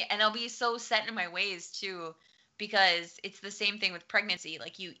unfortunately, and I'll be so set in my ways too, because it's the same thing with pregnancy.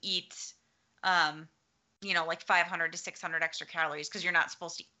 Like you eat, like 500 to 600 extra calories because you're not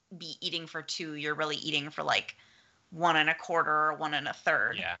supposed to be eating for 2. You're really eating for like 1 1/4 or 1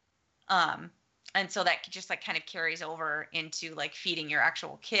 1/3. Yeah. And so that just like kind of carries over into like feeding your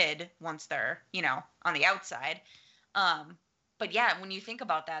actual kid once they're, on the outside. But yeah, when you think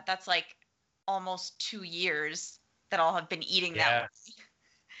about that, that's like almost 2 years that I'll have been eating that way.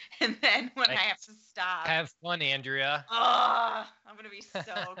 And then when I have to stop. Have fun, Andrea. Oh, I'm going to be so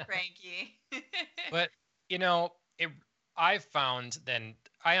cranky. But, I've found then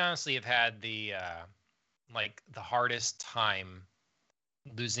I honestly have had the hardest time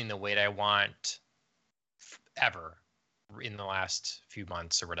losing the weight I want ever in the last few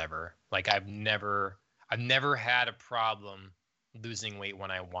months or whatever. Like I've never had a problem losing weight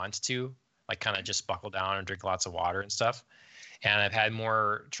when I want to, like kind of just buckle down and drink lots of water and stuff. And I've had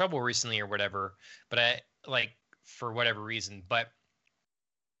more trouble recently or whatever, but I like for whatever reason, but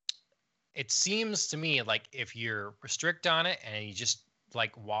it seems to me like if you're strict on it and you just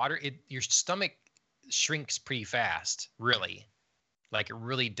like water, your stomach shrinks pretty fast, really. Like it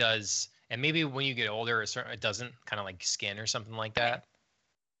really does. And maybe when you get older, it doesn't, kind of like skin or something like that,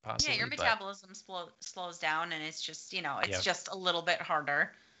 possibly. Yeah, your metabolism slows down, and it's just it's just a little bit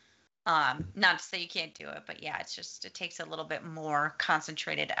harder. Not to say you can't do it, but yeah, it takes a little bit more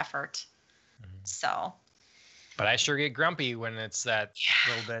concentrated effort. Mm-hmm. So. But I sure get grumpy when it's that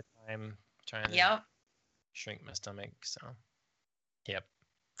little bit I'm trying to shrink my stomach. So, yep.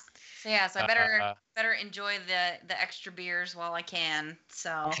 So yeah, so I better enjoy the extra beers while I can.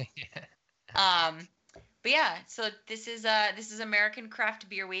 So, but yeah, so this is American Craft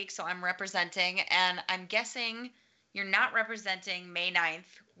Beer Week, so I'm representing, and I'm guessing you're not representing May 9th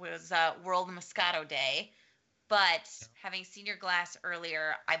was World Moscato Day, but having seen your glass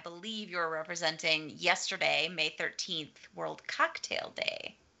earlier, I believe you're representing yesterday, May 13th, World Cocktail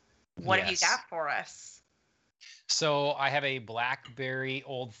Day. What have you got for us? So I have a blackberry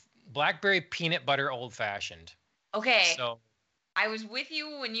peanut butter old fashioned. Okay. So I was with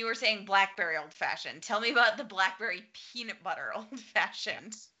you when you were saying blackberry old fashioned. Tell me about the blackberry peanut butter old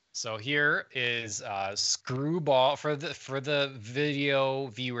fashioned. So here is Screwball for the video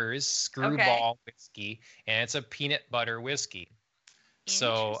viewers, Screwball whiskey, and it's a peanut butter whiskey.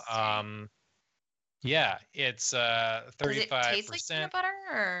 So yeah, it's 35%. Does it taste like peanut butter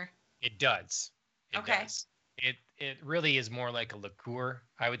or? It does. It does. It really is more like a liqueur,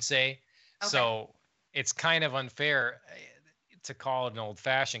 I would say. Okay. So it's kind of unfair to call it an old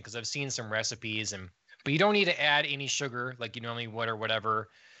fashioned because I've seen some recipes but you don't need to add any sugar like you normally would or whatever.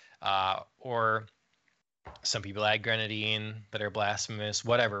 Or some people add grenadine that are blasphemous,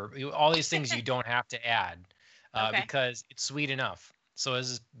 whatever. All these things you don't have to add because it's sweet enough. So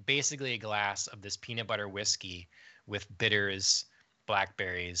this is basically a glass of this peanut butter whiskey with bitters,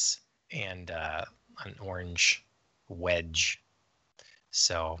 blackberries, and an orange wedge.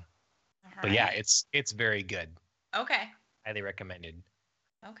 So, but yeah, it's very good. Okay. Highly recommended.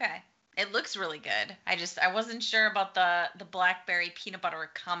 Okay. It looks really good. I wasn't sure about the blackberry peanut butter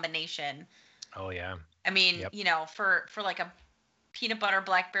combination. Oh yeah. I mean, for like a peanut butter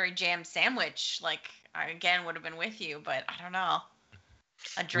blackberry jam sandwich, like I again would have been with you, but I don't know.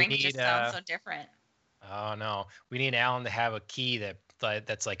 A drink just sounds so different. Oh no, we need Alan to have a key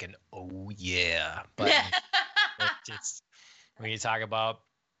that's like an oh yeah button. It's when you talk about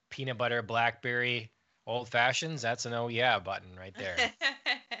peanut butter blackberry old fashions, that's an oh yeah button right there.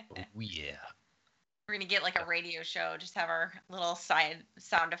 Oh yeah. We're gonna get like a radio show, just have our little side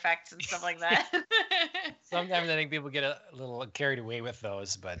sound effects and stuff like that. Sometimes I think people get a little carried away with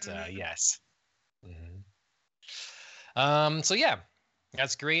those, but yes. Mm-hmm. So yeah,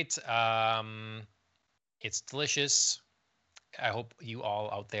 that's great. It's delicious. I hope you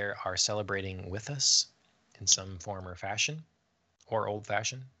all out there are celebrating with us in some form or fashion, or old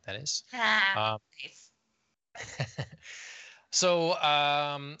fashioned, that is. Nice. So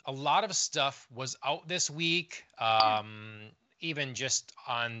a lot of stuff was out this week. Even just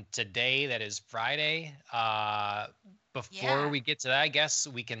on today, that is Friday. Before we get to that, I guess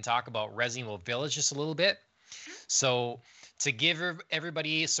we can talk about Resident Evil Village just a little bit. So to give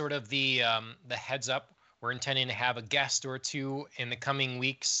everybody sort of the heads up, we're intending to have a guest or two in the coming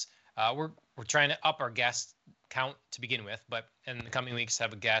weeks. We're trying to up our guest count to begin with, but in the coming weeks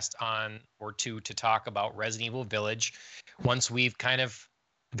have a guest on or two to talk about Resident Evil Village once we've kind of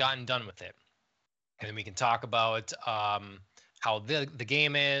gotten done with it. And then we can talk about how the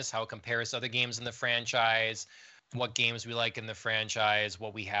game is, how it compares to other games in the franchise, what games we like in the franchise,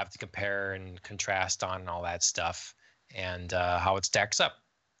 what we have to compare and contrast on and all that stuff, and how it stacks up.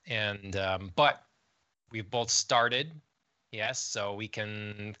 And but we've both started, yes, so we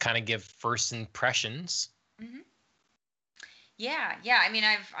can kind of give first impressions. Mm-hmm. Yeah. I mean,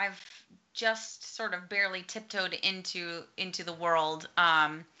 I've just sort of barely tiptoed into the world.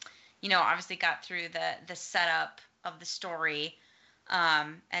 Obviously got through the setup of the story,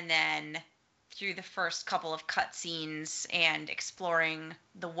 and then through the first couple of cutscenes and exploring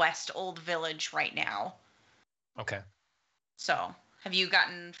the West Old Village right now. Okay. So, have you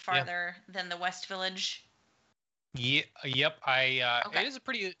gotten farther than the West Village? Yeah. Yep. It is a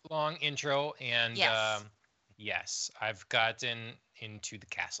pretty long intro, and yes, I've gotten into the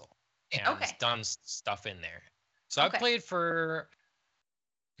castle and Okay. done stuff in there. So Okay. I played for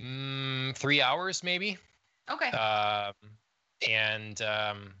 3 hours maybe. Okay. And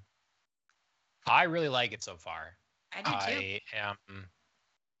I really like it so far. I do too.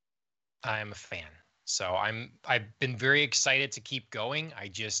 I'm a fan. So I've been very excited to keep going. I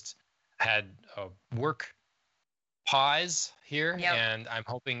just had a work pause here, Yep. and I'm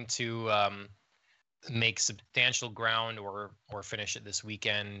hoping to make substantial ground or finish it this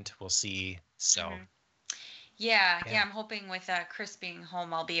weekend. We'll see. So Mhm. Yeah, I'm hoping with Chris being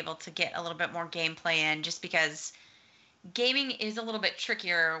home, I'll be able to get a little bit more gameplay in, just because gaming is a little bit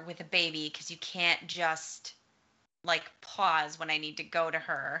trickier with a baby because you can't just like pause when I need to go to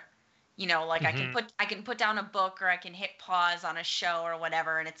her. You know, like Mhm. I can put down a book, or I can hit pause on a show or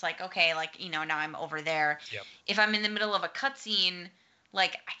whatever, and it's like, okay, like, now I'm over there. Yep. If I'm in the middle of a cutscene,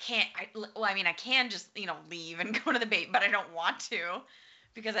 like I can't well, I mean, I can just, leave and go to the bait, but I don't want to,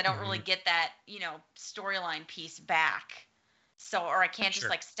 because I don't really Mhm. get that, storyline piece back. So, or I can't just Sure.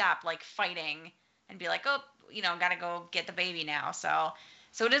 like stop like fighting and be like, oh, gotta go get the baby now. So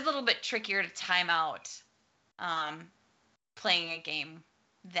it is a little bit trickier to time out um, playing a game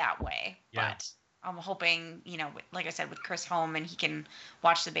that way. Yeah. But I'm hoping, like I said, with Chris home, and he can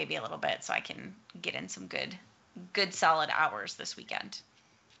watch the baby a little bit, so I can get in some good solid hours this weekend.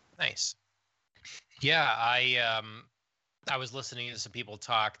 Nice. Yeah, I was listening to some people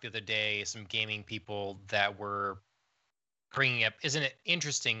talk the other day, some gaming people that were bringing up. Isn't it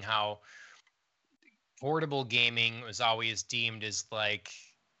interesting how portable gaming was always deemed as like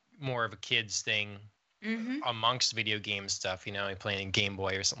more of a kids thing Mm-hmm. amongst video game stuff, you're playing a Game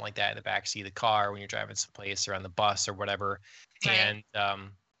Boy or something like that in the backseat of the car when you're driving someplace or on the bus or whatever. Right.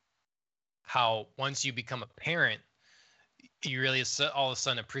 And how once you become a parent, you really all of a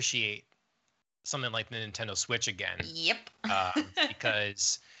sudden appreciate something like the Nintendo Switch again. Yep.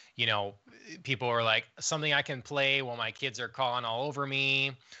 Because, you know, people are like, something I can play while my kids are calling all over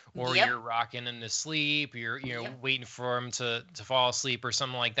me, or Yep. you're rocking into sleep, you're Yep. waiting for them to fall asleep or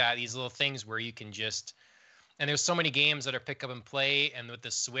something like that. These little things where you can just, and there's so many games that are pick up and play, and with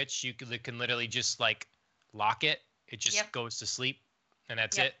the Switch you can literally just like lock it, it just Yep. goes to sleep, and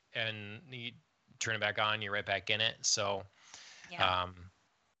that's Yep. it, and you turn it back on, you're right back in it. So Yeah. um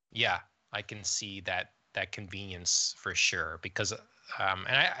yeah, I can see that convenience for sure, because and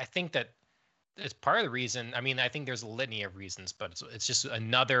I think that it's part of the reason. I mean, I think there's a litany of reasons, but it's just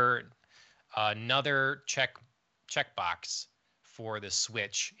another checkbox for the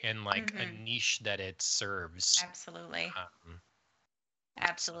Switch in like a Mm-hmm. niche that it serves. Absolutely. Um, so yeah.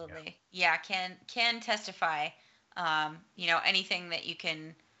 Absolutely. Yeah, can testify. Anything that you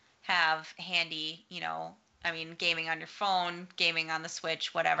can have handy, I mean, gaming on your phone, gaming on the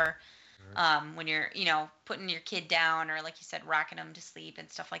Switch, whatever. Mhm. When you're, putting your kid down, or like you said, rocking them to sleep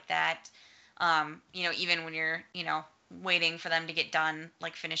and stuff like that. Even when you're, waiting for them to get done,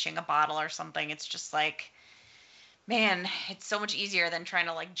 like finishing a bottle or something, it's just like, man, it's so much easier than trying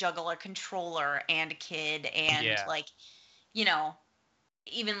to like juggle a controller and a kid, and Yeah. like, you know,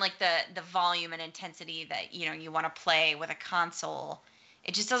 even like the volume and intensity that you want to play with a console,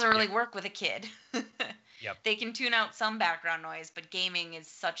 it just doesn't Yep. really work with a kid. Yep. They can tune out some background noise, but gaming is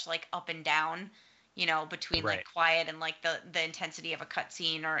such like up and down, between like Right. quiet and like the intensity of a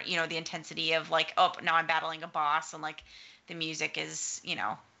cutscene, or the intensity of like, oh, now I'm battling a boss, and like the music is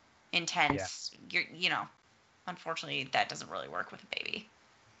Yeah. intense. Unfortunately, that doesn't really work with a baby.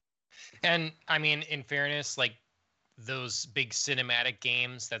 And I mean, in fairness, like those big cinematic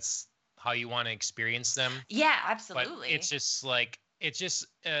games, that's how you want to experience them. Yeah, But absolutely. it's just like it's just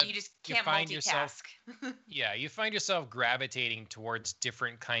You just you can't find yourself, multitask. yeah, you find yourself gravitating towards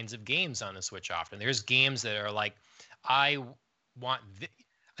different kinds of games on the Switch often. There's games that are like, I want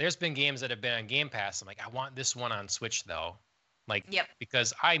there's been games that have been on Game Pass. I'm like, I want this one on Switch though. Like, Yep.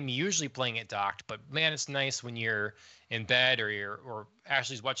 because I'm usually playing it docked, but man, it's nice when you're in bed or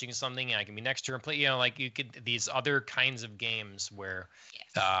Ashley's watching something and I can be next to her and play, like you could these other kinds of games where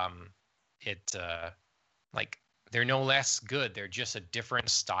Yes. um it like they're no less good. They're just a different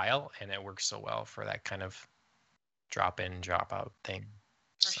style, and it works so well for that kind of drop in, drop out thing.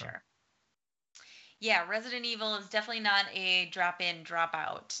 For So sure. Yeah, Resident Evil is definitely not a drop in, drop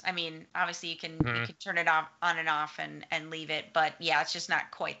out. I mean, obviously you mhm. can turn it off on and off and leave it, but yeah, it's just not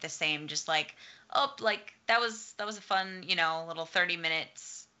quite the same. Just like, oh, like that was a fun, little 30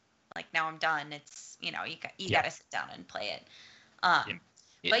 minutes. Like now I'm done. It's, you got Yeah, to sit down and play it. yeah,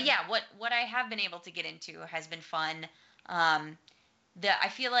 But it, yeah, what I have been able to get into has been fun. Um, I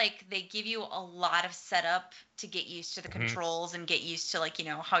feel like they give you a lot of setup to get used to the mhm. controls and get used to like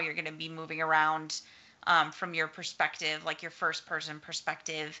how you're going to be moving around. from your perspective, like your first person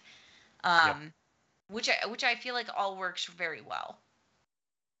perspective, Yep. which I feel like all works very well.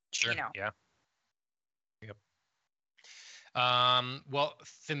 Sure. You know. Yeah. Yep. Well,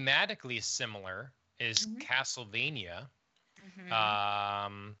 thematically similar is Castlevania.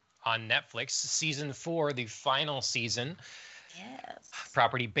 On Netflix, season 4, the final season. Yes.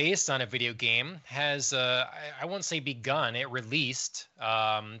 Property based on a video game has, I won't say begun. It released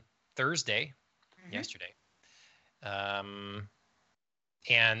Thursday, yesterday.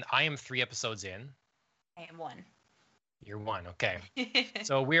 And I am 3 episodes in. I am 1. You're 1. Okay.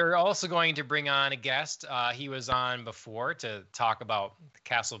 So we're also going to bring on a guest. He was on before to talk about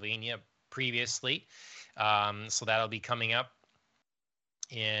Castlevania previously. So that'll be coming up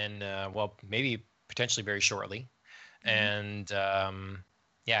in, well, maybe potentially very shortly. And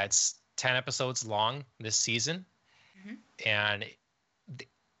yeah, it's 10 episodes long this season. And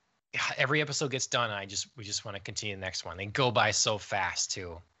every episode gets done. We just want to continue the next one. They go by so fast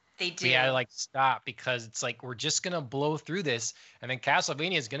too. They do. We gotta stop because it's like we're just gonna blow through this, and then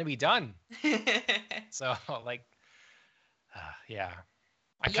Castlevania is gonna be done. So yeah,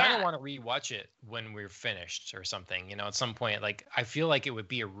 I kind of want to rewatch it when we're finished or something. At some point, I feel like it would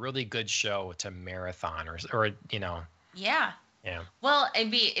be a really good show to marathon or. Yeah. Yeah. Well,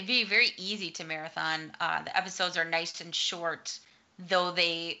 it'd be very easy to marathon. The episodes are nice and short, though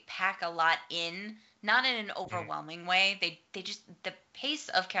they pack a lot in. Not in an overwhelming way. They just, the pace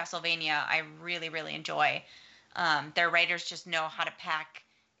of Castlevania I really, really enjoy. Their writers just know how to pack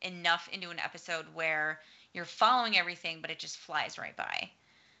enough into an episode where you're following everything, but it just flies right by.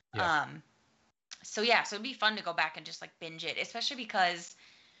 Yeah. So it'd be fun to go back and just binge it, especially because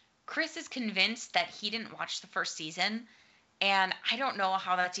Chris is convinced that he didn't watch the first season, and I don't know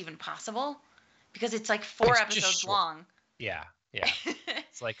how that's even possible because it's 4 episodes long. Yeah. Yeah.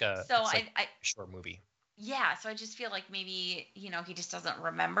 It's like a short movie. Yeah. So I just feel like maybe, he just doesn't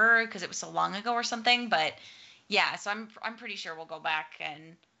remember because it was so long ago or something. But yeah, so I'm pretty sure we'll go back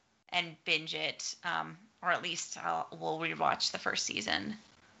and binge it. Or at least we'll rewatch the first season.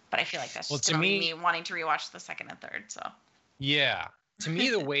 But I feel like that's just going to be me wanting to rewatch the second and third. So yeah, to me,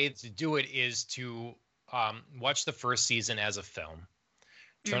 the way to do it is to watch the first season as a film.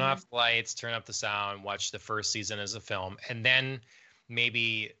 Turn off the lights, turn up the sound, watch the first season as a film, and then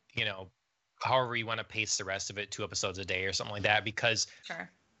maybe, however you want to pace the rest of it, 2 episodes a day or something like that. Because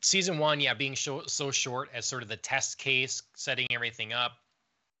season 1, being so short as sort of the test case, setting everything up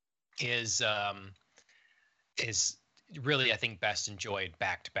is really, I think, best enjoyed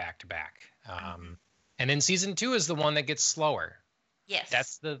back to back to back. And then season 2 is the one that gets slower. Yes.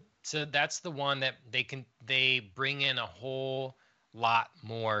 That's the one that they bring in a whole lot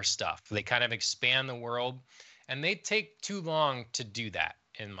more stuff. They kind of expand the world, and they take too long to do that,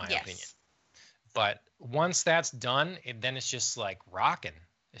 in my opinion. But once that's done, then it's just rocking.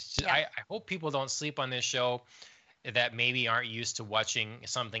 It's just, I hope people don't sleep on this show that maybe aren't used to watching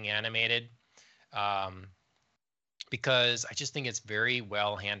something animated, because I just think it's very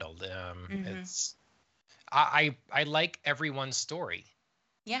well handled. It's I like everyone's story.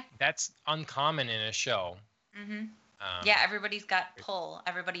 Yeah, that's uncommon in a show. Yeah, everybody's got pull.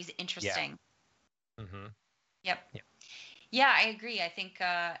 Everybody's interesting. Yeah. Yep. Yeah, I agree. I think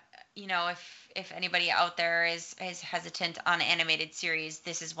if anybody out there is hesitant on animated series,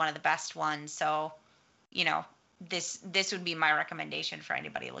 this is one of the best ones. So, this would be my recommendation for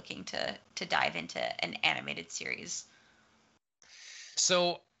anybody looking to dive into an animated series.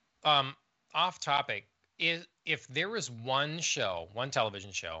 So, off topic, if there was one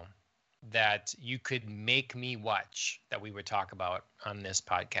television show that you could make me watch that we would talk about on this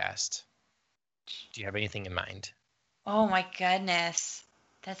podcast, do you have anything in mind? Oh my goodness.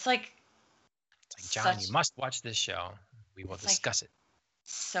 That's John, you must watch this show. We will discuss it.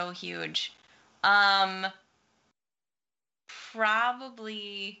 So huge.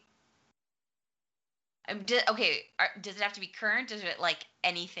 Probably. Okay. Does it have to be current? Is it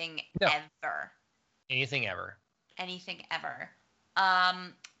anything ever? Anything ever. Anything ever.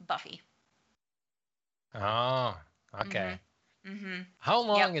 Buffy. Oh, okay. How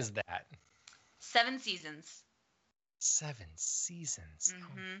long is that? 7 seasons. 7 seasons.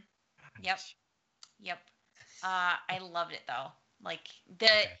 Yep. I loved it though.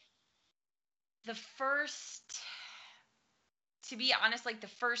 The first, to be honest, the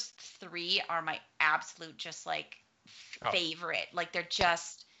first 3 are my absolute just favorite. They're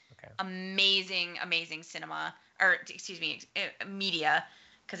just amazing cinema, or excuse me, media,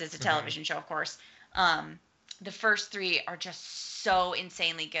 because it's a television show, of course. The first 3 are just so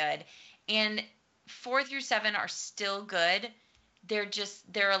insanely good, and 4 through 7 are still good.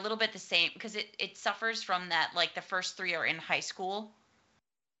 they're a little bit the same because it suffers from that, like the first three are in high school,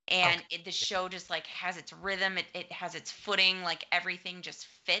 and Okay. the show just like has its rhythm, it has its footing, like everything just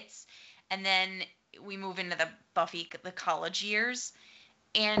fits. And then we move into the college years,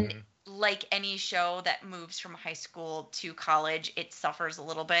 and Mhm. like any show that moves from high school to college, it suffers a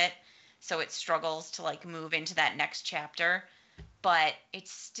little bit, so it struggles to like move into that next chapter, but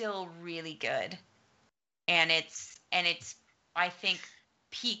it's still really good. And it's I think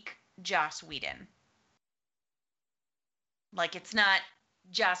peak Joss Whedon. Like, it's not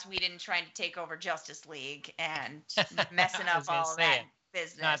Joss Whedon trying to take over Justice League and messing I up was gonna all of say that it.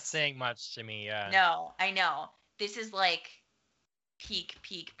 Not business. saying much to me. Yeah. No, I know. This is like peak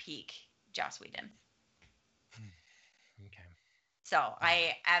Joss Whedon. Okay. So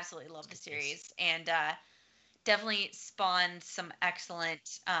I absolutely love the Goodness. series, and definitely spawned some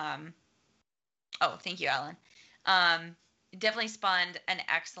excellent. Oh, thank you, Alan. Um, Definitely spawned an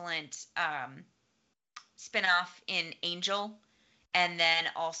excellent spinoff in Angel, and then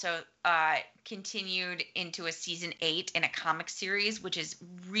also continued into a season 8 in a comic series, which is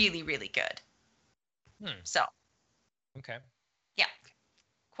really, really good. Hmm. So Okay. yeah,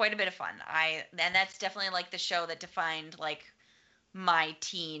 quite a bit of fun. And that's definitely like the show that defined like my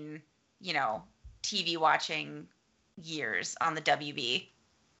teen, you know, TV watching years on the WB.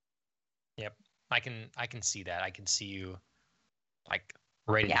 Yep. I can see that. I can see you like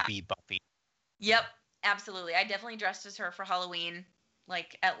ready to Yeah. be Buffy. Yep. Absolutely. I definitely dressed as her for Halloween,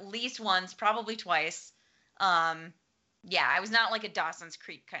 like at least once, probably twice. Um, yeah, I was not like a Dawson's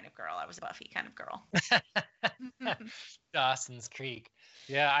Creek kind of girl. I was a Buffy kind of girl. Dawson's Creek.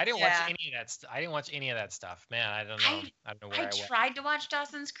 Yeah, I didn't watch Yeah. any of that. I didn't watch any of that stuff. Man, I don't know. I I don't know I where I went. tried to watch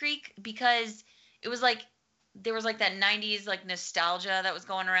Dawson's Creek because it was like there was like that 90s like nostalgia that was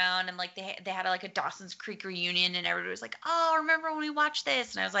going around, and like they had like a Dawson's Creek reunion, and everybody was like, "Oh, remember when we watched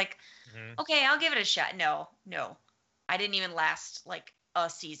this?" And I was like, Hmm. "Okay, I'll give it a shot." No, no. I didn't even last like a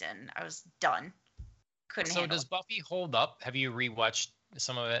season. I was done. Couldn't So handle does it. Buffy hold up? Have you rewatched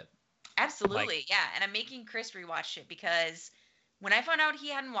some of it? Like, Absolutely. Yeah, and I'm making Chris rewatch it because when I found out he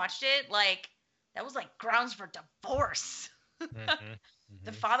hadn't watched it, like that was like grounds for divorce. hmm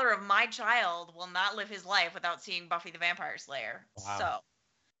The hmm father of my child will not live his life without seeing Buffy the Vampire Slayer. Wow.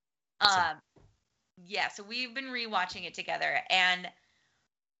 So, So um, yeah, so we've been rewatching it together, and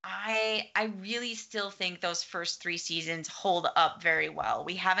I really still think those first three seasons hold up very well.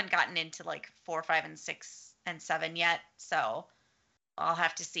 We haven't gotten into like 4, 5, and 6 and 7 yet, so I'll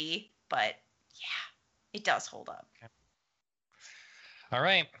have to see. But yeah, it does hold up. okay. All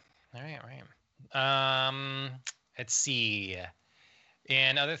right. All right. All right. Let's see.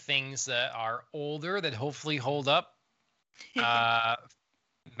 And other things that are older that hopefully hold up. Uh,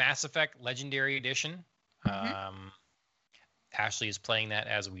 Mass Effect Legendary Edition. Hmm. Ashley is playing that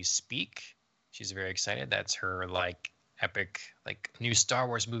as we speak. She's very excited. That's her like epic, like new Star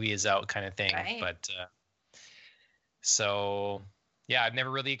Wars movie is out kind of thing. Right? But so yeah, I've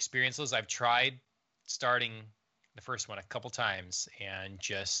never really experienced those. I've tried starting the first one a couple times and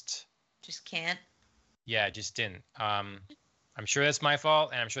Just can't. yeah, just didn't. I'm sure that's my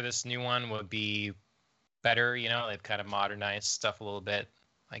fault, and I'm sure this new one would be better. You know, they've kind of modernized stuff a little bit,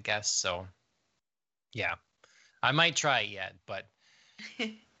 I guess. So yeah, I might try it yet, but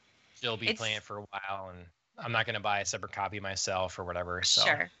still be playing It's it for a while, and I'm not going to buy a separate copy myself or whatever. So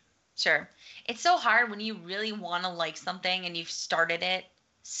sure. Sure. It's so hard when you really want to like something and you've started it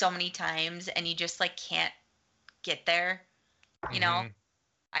so many times and you just like can't get there, you know? hmm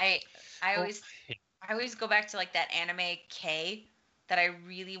I I well, always I always go back to like that anime K that I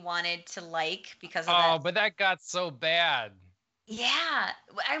really wanted to like because of oh, that. but that got so bad. Yeah,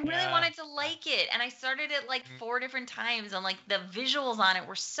 I really Yeah. wanted to like it, and I started it like 4 different times, and like the visuals on it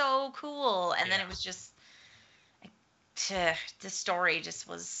were so cool, and then Yeah. it was just the story just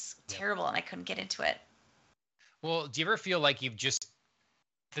was Yep. terrible, and I couldn't get into it. Well, do you ever feel like you've just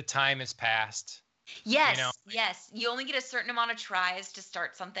the time has passed? You know, Yes, yes. You only get a certain amount of tries to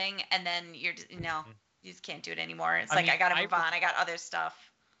start something, and then you're just, Mhm. you just can't do it anymore. It's I like mean, I gotta move on. I got other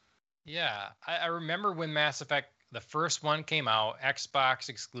stuff. yeah, I remember when Mass Effect the first one came out, Xbox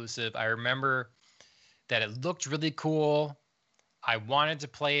exclusive. I remember that it looked really cool. I wanted to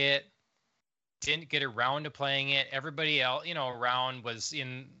play it, didn't get around to playing it. Everybody else, around was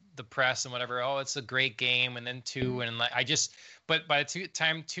in the press and whatever. Oh, it's a great game, and then two, and like but by the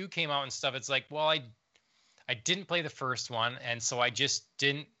time two came out and stuff, it's like, well, I didn't play the first one, and so I just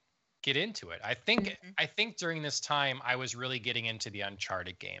didn't get into it. I think Mhm. I think during this time I was really getting into the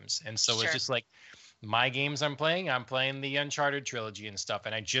Uncharted games, and so it's Sure. just like my games I'm playing the Uncharted trilogy and stuff,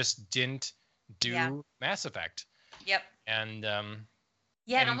 and I just didn't Yeah. do Mass Effect. Yep. and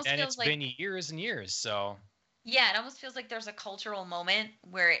Yeah, it almost it's feels like been years and years. So yeah, it almost feels like there's a cultural moment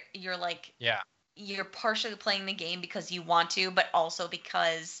where you're like yeah, you're partially playing the game because you want to, but also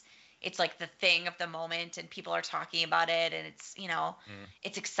because it's like the thing of the moment and people are talking about it and it's, mm,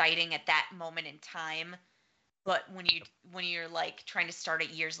 it's exciting at that moment in time. But when you're like trying to start it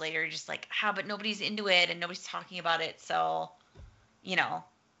years later, you're just like, but nobody's into it and nobody's talking about it. So, you know,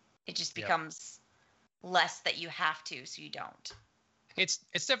 it just yep. becomes less that you have to, so you don't. It's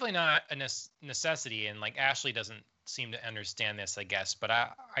definitely not a necessity, and like Ashley doesn't seem to understand this, I guess. But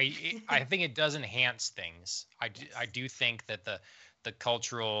I think it does enhance things. I do think that the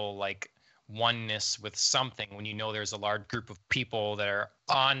cultural like oneness with something, when you know there's a large group of people that are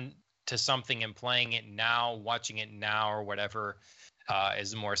on to something and playing it now, watching it now, or whatever,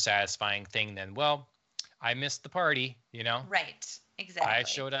 is a more satisfying thing than, well, I missed the party, you know. Right. I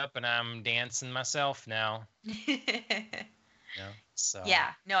Exactly. showed up and I'm dancing myself now. You know, so. Yeah.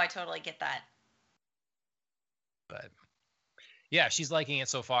 No, I totally get that. But yeah, she's liking it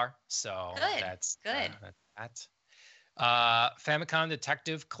so far. So Good. Good. that's that. Famicom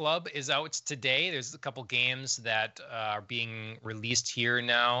Detective Club is out today. There's a couple games that are being released here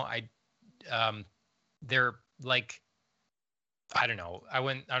now. They're like, I don't know. I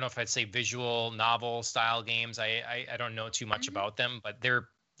don't know if I'd say visual novel style games. I don't know too much Hmm. about them, but they're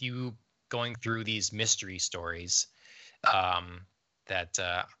you going through these mystery stories that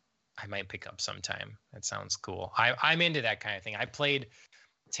I might pick up sometime. That sounds cool. I'm into that kind of thing. I played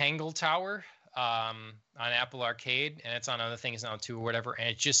Tangle Tower on Apple Arcade, and it's on other things now too, or whatever. And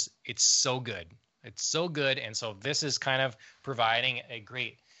it's so good. It's so good. And so this is kind of providing a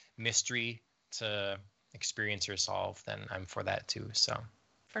great mystery to experience or solve. Then I'm for that too. So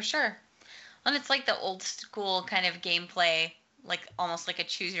For sure. And it's like the old school kind of gameplay, like almost like a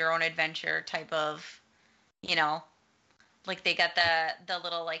choose your own adventure type of, you know, like they got the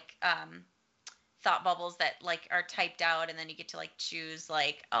little like thought bubbles that like are typed out and then you get to like choose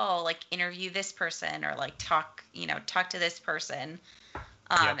like, oh, like interview this person or like talk to this person.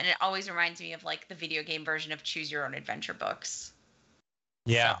 yep. And it always reminds me of like the video game version of choose your own adventure books.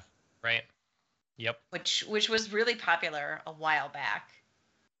 So, Yeah. Right. Yep. which was really popular a while back.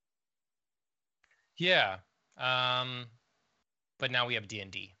 Yeah. Um, but now we have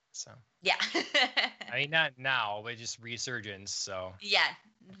D&D. So Yeah. I mean, not now, but just resurgence. So Yeah,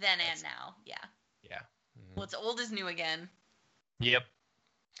 then and that's now. Yeah. yeah. Mhm. Well, it's old as new again. Yep.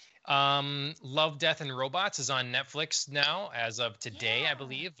 Love, Death, and Robots is on Netflix now as of today, I Yeah.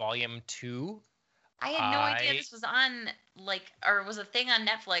 believe, Volume 2. I had no idea I this was on like or was a thing on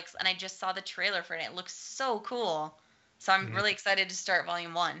Netflix and I just saw the trailer for it. It looks so cool. So I'm mhm. really excited to start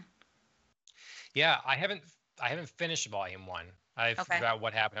volume 1. Yeah, I haven't finished Volume 1. I Okay. forgot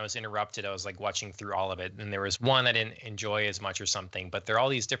what happened. I was interrupted. I was like watching through all of it, and there was one I didn't enjoy as much or something, but they're all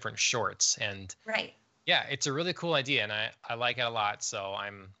these different shorts, and Right. yeah, it's a really cool idea, and I like it a lot. So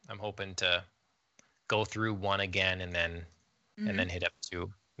I'm hoping to go through one again and Mhm. then hit up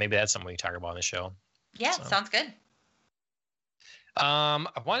two. Maybe that's something we talk about on the show. Yeah, So sounds good.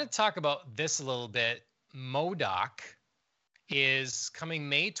 I want to talk about this a little bit. MODOK is coming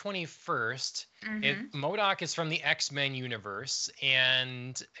May 21st. Mhm. MODOK is from the X-Men universe,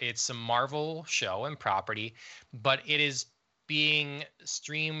 and it's a Marvel show and property, but it is being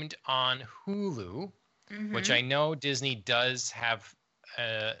streamed on Hulu, which I Mhm. know Disney does have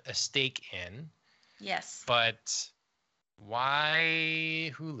a stake in. Yes. But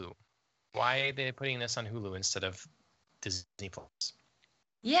why Hulu? Why are they putting this on Hulu instead of Disney Plus?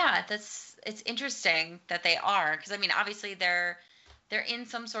 Yeah, it's interesting that they are because I mean obviously they're in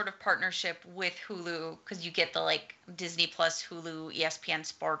some sort of partnership with Hulu because you get the like Disney Plus Hulu ESPN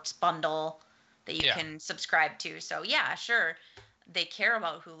Sports bundle that you Yeah. can subscribe to. So yeah, sure, they care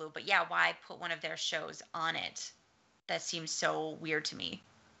about Hulu, but yeah, why put one of their shows on it? That seems so weird to me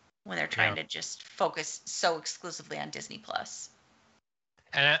when they're Yeah. trying to just focus so exclusively on Disney Plus.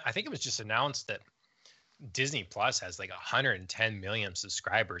 And I think it was just announced that Disney Plus has like 110 million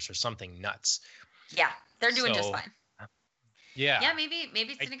subscribers or something nuts. Yeah, they're doing just So, fine. yeah. Yeah, maybe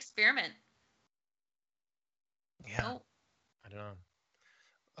it's I, an experiment. yeah. Oh, I don't know.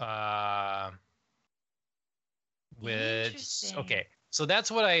 interesting. Okay. So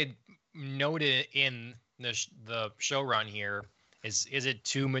that's what I noted in the show run here is it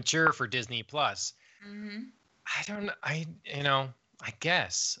too mature for Disney Plus? Mhm. I don't know. I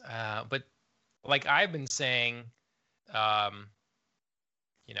guess. But like I've been saying, um,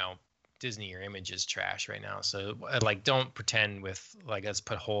 you know, Disney, your image is trash right now. So like, don't pretend with like, let's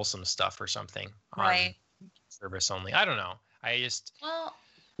put wholesome stuff or something on Right. service only. I don't know. I just, Well,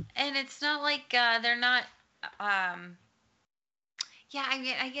 and it's not like they're not. Yeah, I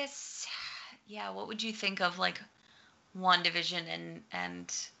mean, I guess, yeah. What would you think of like WandaVision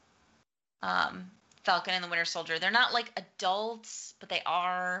and um, Falcon and the Winter Soldier? They're not like adults, but they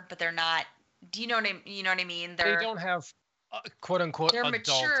are, but they're not. Do you know what you know what I mean? They don't have quote unquote They're adult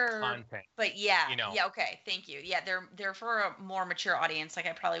mature, content. but yeah, You know. yeah, okay, thank you. Yeah, they're for a more mature audience. Like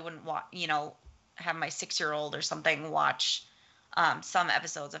I probably wouldn't watch, have my 6-year-old or something watch some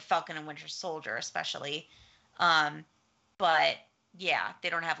episodes of Falcon and Winter Soldier, especially. Um, but yeah, they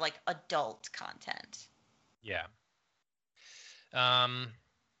don't have like adult content. Yeah.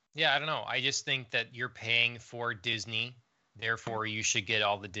 Yeah, I don't know. I just think that you're paying for Disney, therefore you should get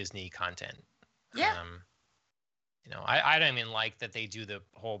all the Disney content. Yeah. I don't even like that they do the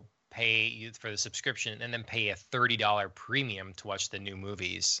whole pay for the subscription and then pay a $30 premium to watch the new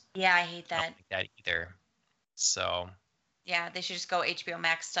movies. Yeah, I hate I that. don't like that either. So. Yeah, they should just go HBO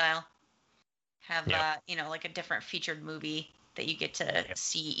Max style. Have like a different featured movie that you get to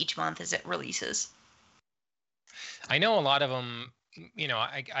see each month as it releases. I know a lot of them,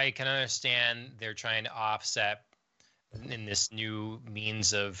 I can understand they're trying to offset in this new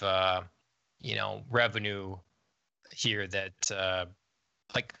means of, revenue here that,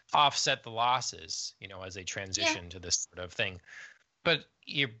 like offset the losses, as they transition to this sort of thing. But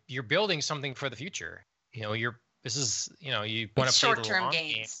you're building something for the future. You want to play the long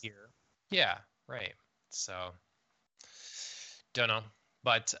game here. Yeah, right. So, don't know.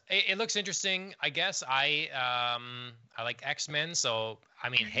 But it looks interesting. I guess I like X-Men, so I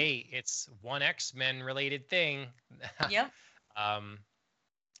mean, hey, it's one X-Men related thing. Yep. And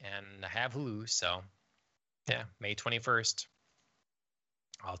I have Hulu, so yeah, May 21st.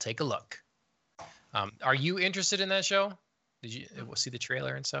 I'll take a look. Are you interested in that show? Did you see the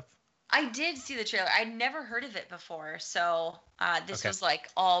trailer and stuff? I did see the trailer. I'd never heard of it before, so this was like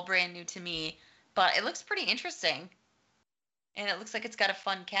all brand new to me. But it looks pretty interesting. And it looks like it's got a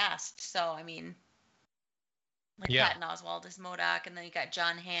fun cast. So, I mean, Patton Oswalt is MODOK, and then you got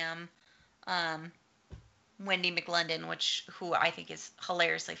John Hamm, Wendy McLendon, who I think is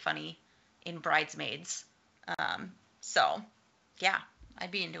hilariously funny in Bridesmaids. So, yeah,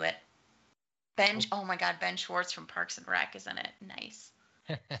 I'd be into it. Oh my God, Ben Schwartz from Parks and Rec is in it. Nice.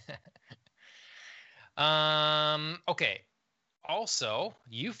 Okay. Also,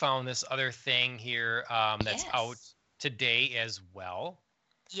 you found this other thing here that's out today as well.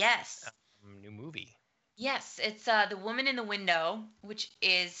 Yes. New movie. Yes, it's The Woman in the Window, which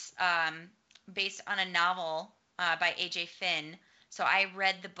is based on a novel by A.J. Finn. So I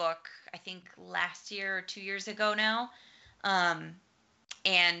read the book, I think last year or 2 years ago now. I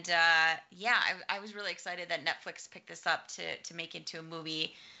was really excited that Netflix picked this up to make into a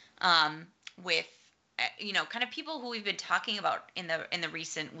movie with kind of people who we've been talking about in the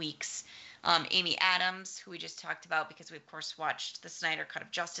recent weeks. Amy Adams, who we just talked about because we of course watched the Snyder Cut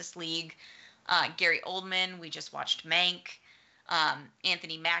of Justice League. Gary Oldman, we just watched Mank.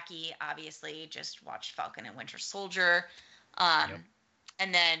 Anthony Mackie, obviously, just watched Falcon and Winter Soldier.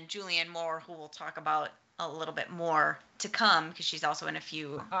 And then Julianne Moore, who we'll talk about a little bit more to come because she's also in a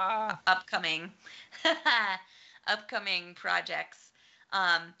few upcoming projects.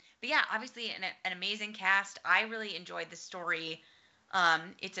 But yeah, obviously an amazing cast. I really enjoyed the story.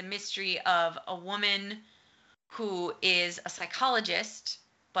 It's a mystery of a woman who is a psychologist,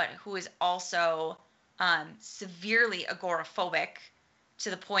 but who is also severely agoraphobic to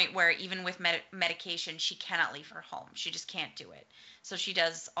the point where even with medication, she cannot leave her home. She just can't do it. So she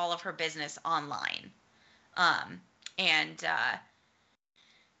does all of her business online.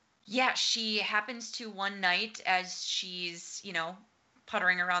 She happens to one night as she's,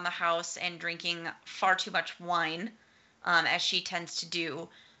 puttering around the house and drinking far too much wine, as she tends to do,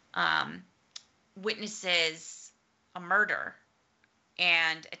 witnesses a murder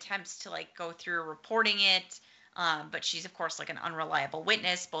and attempts to go through reporting it. But she's of course an unreliable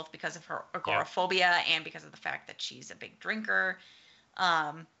witness, both because of her agoraphobia and because of the fact that she's a big drinker.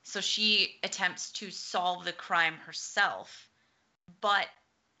 So she attempts to solve the crime herself, but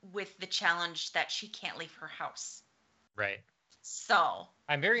with the challenge that she can't leave her house. Right. So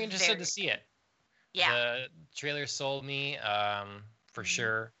I'm very interested to see it. Yeah. The trailer sold me, for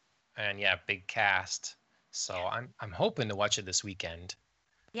sure. And big cast. So I'm hoping to watch it this weekend.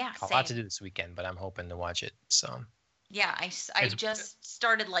 Yeah, a lot to do this weekend, but I'm hoping to watch it. So. Yeah, I just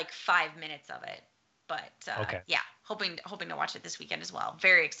started 5 minutes of it, but hoping to watch it this weekend as well.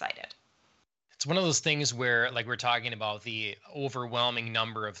 Very excited. It's one of those things where we're talking about the overwhelming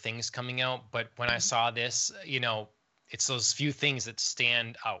number of things coming out, but when I saw this, it's those few things that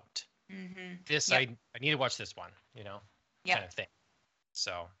stand out. I need to watch this one, kind of thing.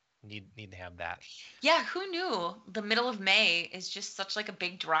 So Need to have that. Yeah, who knew the middle of May is just such like a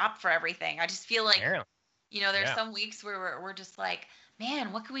big drop for everything. I just feel like, Yeah. there's some weeks where we're just like,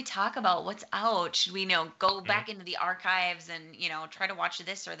 man, what can we talk about? What's out? Should we, go back into the archives and, try to watch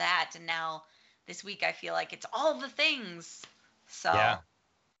this or that? And now this week I feel like it's all the things. So, Yeah.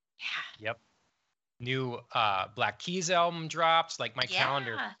 yeah. Yep. New Black Keys album dropped. Like my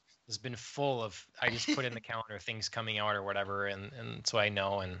calendar Yeah. has been full of, I just put in the calendar things coming out or whatever, and so I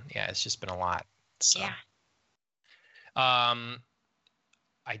know, and yeah, it's just been a lot. So Yeah.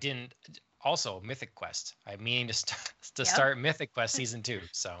 I didn't also Mythic Quest. I'm meaning to Yep. start Mythic Quest season 2.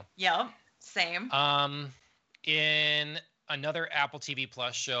 So Yep. Same. In another Apple TV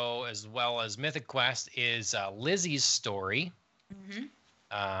Plus show as well as Mythic Quest is Lizzie's Story. Mm-hmm.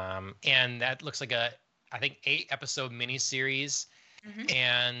 And that looks like I think 8-episode miniseries. Mm-hmm.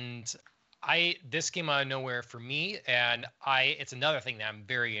 And this came out of nowhere for me, and it's another thing that I'm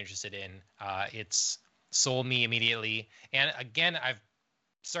very interested in. It's sold me immediately, and again, I've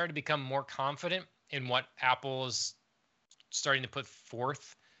started to become more confident in what Apple is starting to put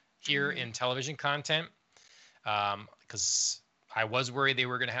forth here in television content, because I was worried they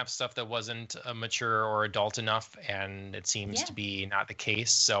were going to have stuff that wasn't mature or adult enough, and it seems to be not the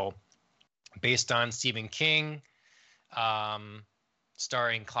case. So, based on Stephen King,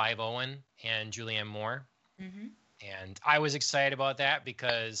 starring Clive Owen and Julianne Moore. Mm-hmm. And I was excited about that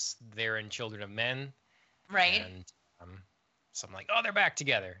because they're in Children of Men. Right. And so I'm like, oh, they're back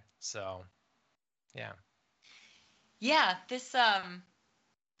together. So, yeah. Yeah, this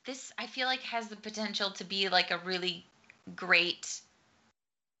I feel like has the potential to be like a really great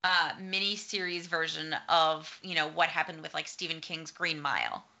mini series version of, what happened with like Stephen King's Green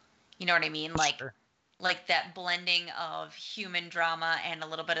Mile. You know what I mean? Sure. Like that blending of human drama and a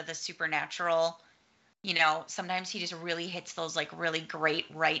little bit of the supernatural. Sometimes he just really hits those like really great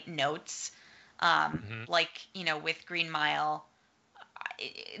right notes. Like, with Green Mile,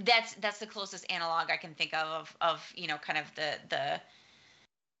 that's the closest analog I can think of kind of the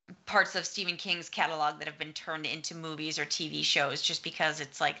parts of Stephen King's catalog that have been turned into movies or TV shows, just because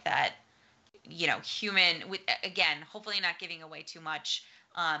it's like that, human with, again, hopefully not giving away too much,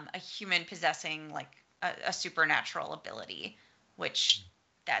 a human possessing like a supernatural ability, which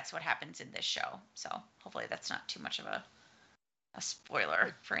that's what happens in this show. So hopefully that's not too much of a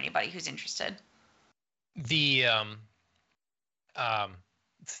spoiler for anybody who's interested. The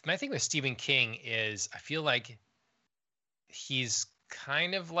my thing with Stephen King is I feel like he's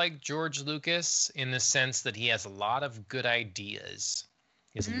kind of like George Lucas in the sense that he has a lot of good ideas.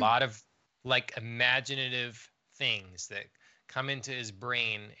 He has a lot of like imaginative things that come into his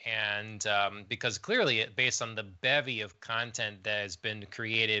brain, and because clearly based on the bevy of content that has been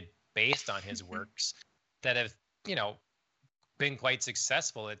created based on his works that have been quite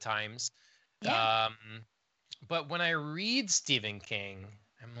successful at times. But when I read Stephen King,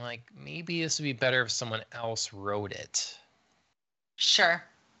 I'm like, maybe this would be better if someone else wrote it. Sure.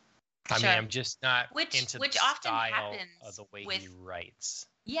 I mean, I'm just not into which the often style happens of the way he writes.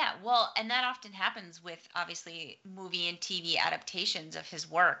 Yeah, well, and that often happens with obviously movie and TV adaptations of his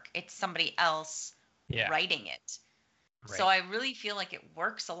work. It's somebody else writing it. Right. So I really feel like it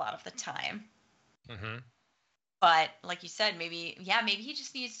works a lot of the time. Mm-hmm. But like you said, maybe he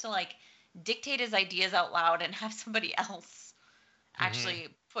just needs to like dictate his ideas out loud and have somebody else actually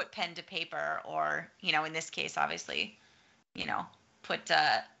put pen to paper, or, in this case, obviously, put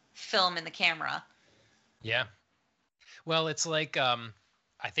film in the camera. Yeah. Well, it's like,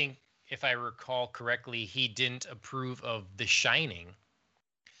 I think if I recall correctly, he didn't approve of The Shining,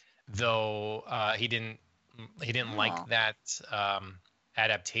 though he didn't like that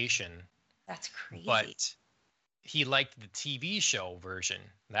adaptation. That's crazy. But he liked the TV show version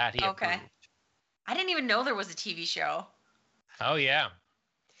that he approved. I didn't even know there was a TV show. Oh yeah.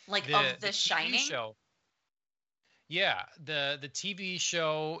 Like of The Shining? Show. Yeah, the TV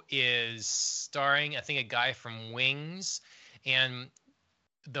show is starring, I think, a guy from Wings, and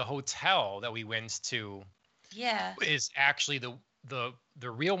the hotel that we went to is actually the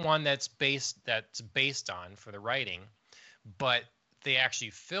real one that's based on for the writing, but they actually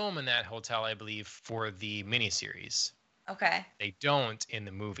film in that hotel, I believe, for the miniseries. Okay. They don't in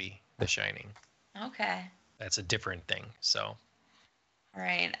the movie The Shining. Okay. That's a different thing. So. All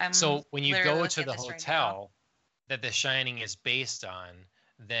right. So when you go to the hotel that The Shining is based on,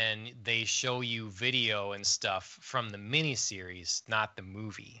 then they show you video and stuff from the miniseries, not the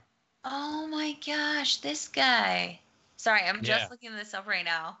movie. Oh my gosh, this guy. Sorry, I'm just looking this up right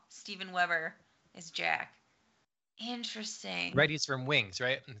now. Steven Weber is Jack. Interesting. Right, he's from Wings,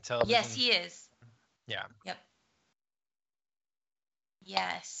 right? Yes, he is. Yeah. Yep.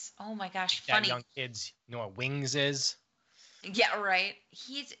 Yes. Oh my gosh, Like that funny. young kids, you know what Wings is? Yeah, right.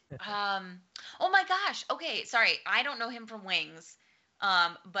 He's oh my gosh. Okay, sorry. I don't know him from Wings.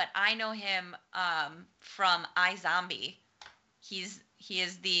 But I know him from iZombie. He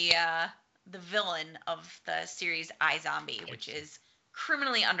is the villain of the series iZombie, which is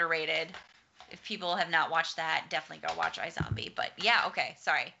criminally underrated. If people have not watched that, definitely go watch iZombie. But yeah, okay,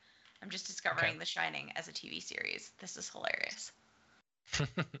 sorry. I'm just discovering The Shining as a TV series. This is hilarious.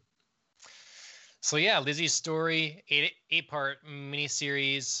 So yeah, Lizzie's Story, eight-part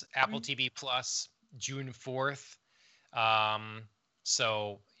miniseries, Apple TV Plus, June 4th.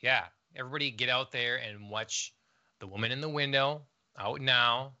 So yeah, everybody get out there and watch The Woman in the Window, out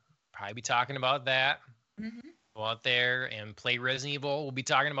now. Probably be talking about that. Mm-hmm. Go out there and play Resident Evil. We'll be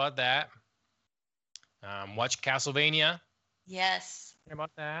talking about that. Watch Castlevania. Yes. About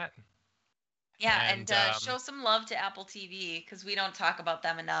that. Yeah, and show some love to Apple TV because we don't talk about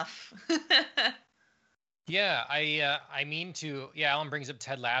them enough. Yeah, I mean to. Yeah, Alan brings up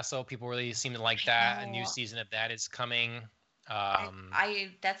Ted Lasso. People really seem to like that. A new season of that is coming. I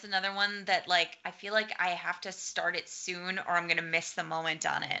that's another one that like I feel like I have to start it soon or I'm gonna miss the moment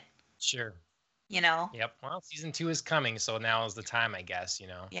on it. Sure. You know. Yep. Well, season 2 is coming, so now is the time, I guess. You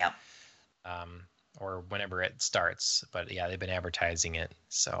know. Yep. Or whenever it starts. But yeah, they've been advertising it.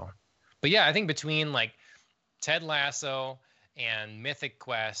 So, but yeah, I think between like Ted Lasso and Mythic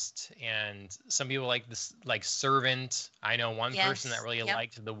Quest and some people like this, like Servant. I know one person that really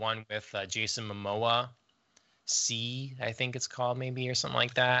liked the one with Jason Momoa. I think it's called, maybe, or something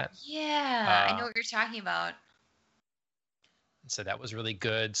like that. Yeah, I know what you're talking about. So that was really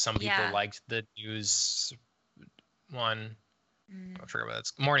good. Some people liked the news one. I forget what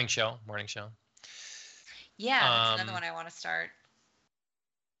it's. Morning show. Yeah, that's another one I want to start.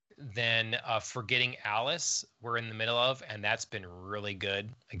 Then Forgetting Alice, we're in the middle of, and that's been really good.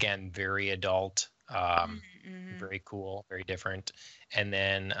 Again, very adult, very cool, very different. And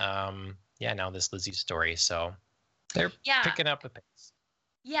then, now this Lizzie Story. So they're picking up the pace.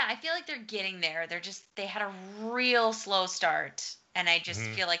 Yeah, I feel like they're getting there. They had a real slow start, and I just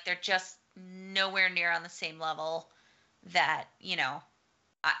feel like they're just nowhere near on the same level that, you know,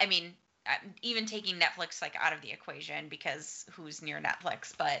 I mean, even taking Netflix like out of the equation because who's near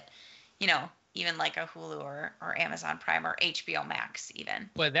Netflix, but you know, even like a Hulu or Amazon Prime or HBO Max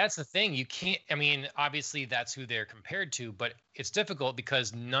even. But that's the thing, you can't, I mean, obviously that's who they're compared to, but it's difficult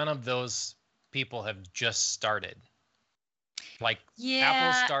because none of those people have just started. Like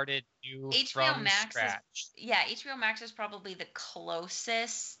Apple started new HBO from Max scratch. HBO Max is probably the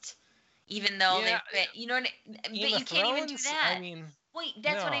closest, even though you know, but you can't even do that. I mean, wait,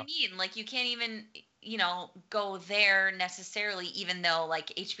 that's what I mean. Like you can't even, you know, go there necessarily, even though like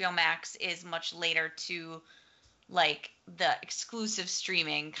HBO Max is much later to like the exclusive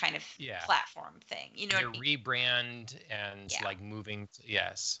streaming kind of platform thing. You know, they're rebrand and like moving.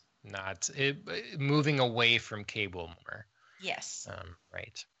 Not moving away from cable more. Yes.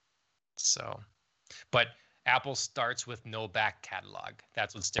 Right. So, but Apple starts with no back catalog.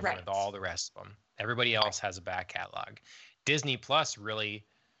 That's what's different with all the rest of them. Everybody else has a back catalog. Disney Plus really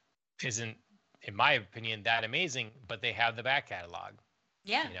isn't, in my opinion, that amazing, but they have the back catalog.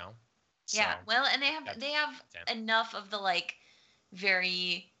 Yeah. You know. So well, and they have enough of the like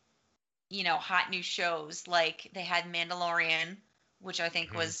very, you know, hot new shows. Like they had Mandalorian, which I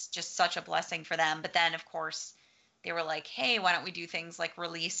think was just such a blessing for them. But then, of course, they were like, hey, why don't we do things like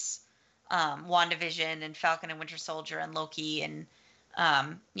release WandaVision and Falcon and Winter Soldier and Loki and,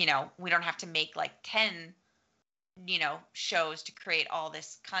 you know, we don't have to make like 10, you know, shows to create all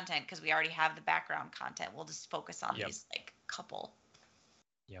this content because we already have the background content. We'll just focus on these like couple.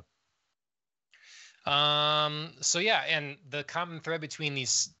 Yep. So yeah, and the common thread between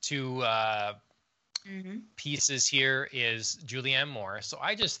these two pieces here is Julianne Moore. So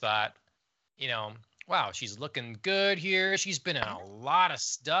I just thought, you know, wow, she's looking good here. She's been in a lot of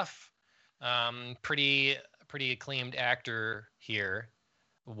stuff. Pretty acclaimed actor here.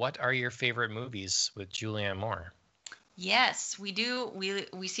 What are your favorite movies with Julianne Moore? Yes, we do.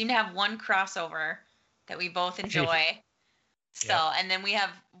 We seem to have one crossover that we both enjoy. So, and then we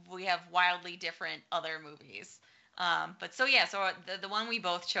have wildly different other movies. But so the one we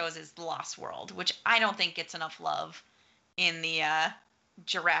both chose is The Lost World, which I don't think gets enough love in the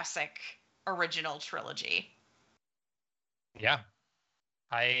Jurassic original trilogy. Yeah.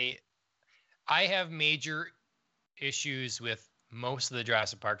 I have major issues with most of the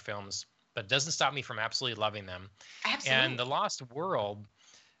Jurassic Park films, but it doesn't stop me from absolutely loving them. Absolutely. And The Lost World,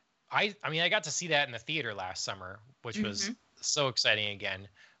 I mean, I got to see that in the theater last summer, which was so exciting again.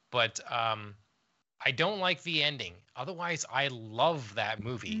 But I don't like the ending. Otherwise, I love that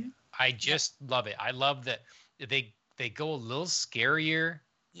movie. Mhm. I just love it. I love that they go a little scarier,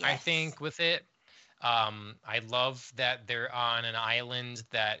 I Yes. think, with it. I love that they're on an island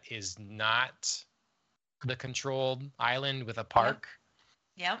that is not the controlled island with a Yep. park.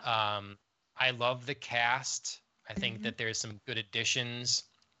 Yep. I love the cast. I think Mhm. that there's some good additions.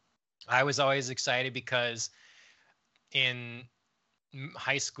 I was always excited because in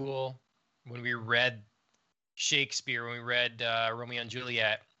high school, when we read Shakespeare, when we read Romeo and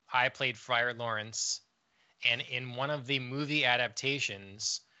Juliet, I played Friar Lawrence. And in one of the movie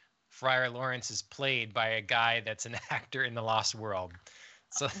adaptations, Friar Lawrence is played by a guy that's an actor in The Lost World.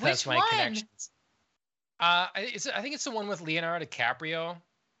 So that's Which my one? connections. I think it's the one with Leonardo DiCaprio,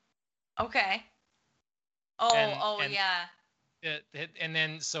 Okay. and Oh yeah. and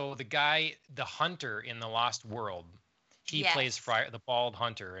then so the guy, the hunter in The Lost World, he plays Yes. Friar, the bald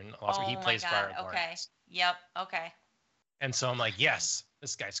hunter in Lost World. He Oh my plays God. Friar Okay. Lawrence, Yep. Okay. and so I'm like, Nice. yes,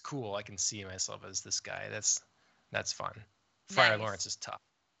 this guy's cool. I can see myself as this guy. That's fun. Friar Lawrence Nice. is tough.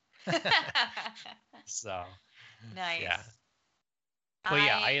 So yeah, Nice. but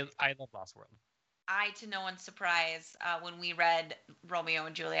yeah, I I love Lost World. to no one's surprise, when we read Romeo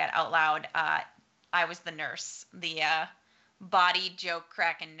and Juliet out loud, I was the nurse, the body joke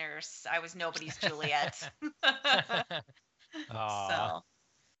cracking nurse. I was nobody's Juliet. Aw, So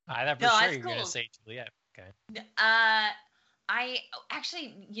I thought for no, sure that's you were gonna cool. say Juliet. Okay. I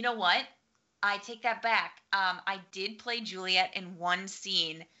actually, you know what? I take that back. I did play Juliet in one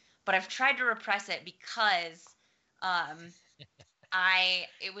scene, but I've tried to repress it because um,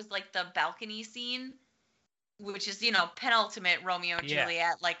 it was like the balcony scene, which is, penultimate Romeo and Yeah.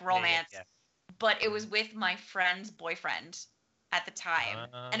 Juliet, like Yeah. Yeah. romance, Yeah. but it was with my friend's boyfriend at the time.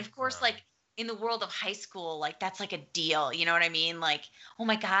 And of course, like in the world of high school, like that's like a deal, you know what I mean? Like, oh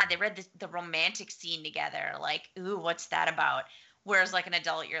my God, they read the romantic scene together. Like, ooh, what's that about? Whereas like an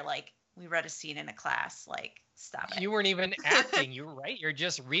adult, you're like, we read a scene in a class. Like, stop You weren't even it. acting. You're right. You're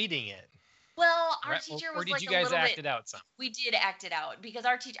just reading it, Well, our right? teacher Or was did like you a guys little act bit. it out some? We did act it out because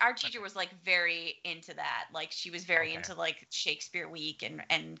our teacher Okay. was like very into that. Like she was very Okay. into like Shakespeare Week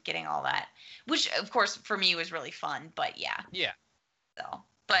and getting all that, which of course for me was really fun. But yeah, Yeah. so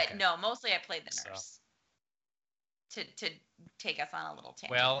but Okay. no, mostly I played the So, nurse to take us on a little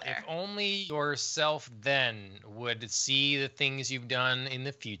tangent well, if there. only yourself then would see the things you've done in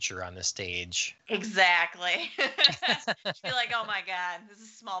the future on the stage. Exactly. She'd be like, "Oh my God, this is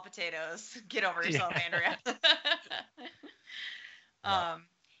small potatoes. Get over Yeah. yourself, Andrea." Yep. um,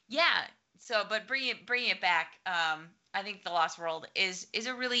 yeah. So, but bringing it back, I think The Lost World is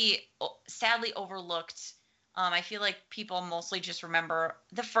a really sadly overlooked. I feel like people mostly just remember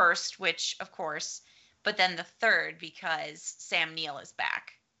the first, which of course, but then the third because Sam Neill is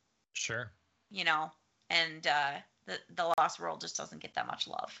back. Sure. You know, and the Lost World just doesn't get that much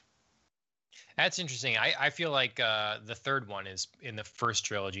love. That's interesting. I feel like the third one is in the first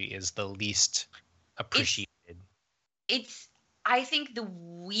trilogy is the least It's appreciated. it's I think the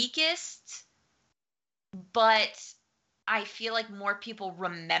weakest, but I feel like more people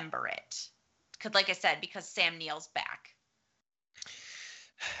remember it. Cause like I said, because Sam Neill's back.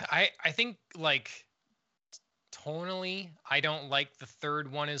 I think like tonally, I don't like the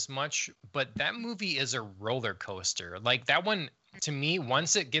third one as much, but that movie is a roller coaster. Like that one to me,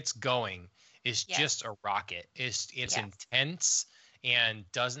 once it gets going, is just Yes. a rocket. It's Yes. intense and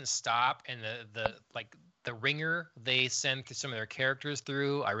doesn't stop. And the like the ringer they send some of their characters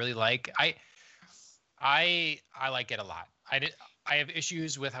through, I really like. I like it a lot. I have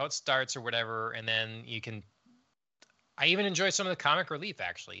issues with how it starts or whatever, and then you can. I even enjoy some of the comic relief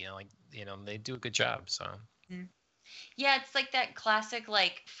actually. They do a good job. So Mhm. Yeah, it's like that classic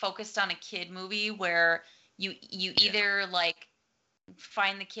like focused on a kid movie where you yeah, either like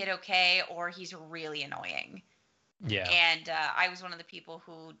find the kid okay or he's really annoying. yeah. And I was one of the people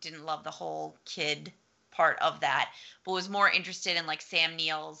who didn't love the whole kid part of that, but was more interested in like Sam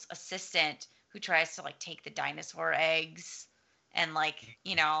Neill's assistant who tries to like take the dinosaur eggs and like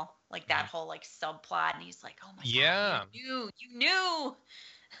like that Mhm. whole like subplot. And he's like, "Oh my God, Yeah, you knew,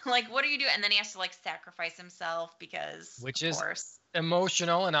 like what are you doing?" And then he has to like sacrifice himself because, which of is course,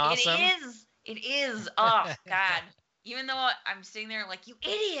 emotional and it awesome. is. It is. Oh God. Even though I'm sitting there like, you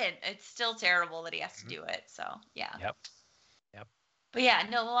idiot, it's still terrible that he has to Mhm. do it. So yeah. Yep, yep. But yeah,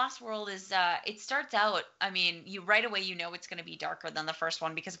 no, The Lost World is it starts out, I mean, you right away you know it's going to be darker than the first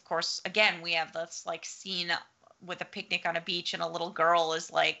one because of course again, we have this like scene with a picnic on a beach and a little girl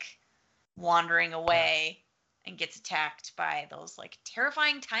is like wandering Yeah. away and gets attacked by those like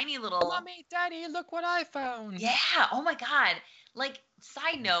terrifying tiny little. Mommy, Daddy, look what I found. Yeah, oh my God. Like,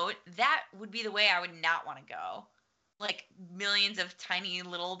 side note, that would be the way I would not want to go. Like, millions of tiny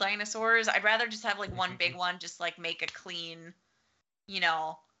little dinosaurs. I'd rather just have, like, one big one, just, like, make a clean,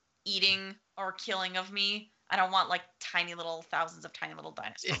 eating or killing of me. I don't want, like, thousands of tiny little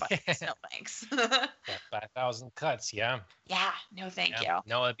dinosaur bodies. No, thanks. Yeah, 5,000 cuts, yeah. Yeah, no thank you.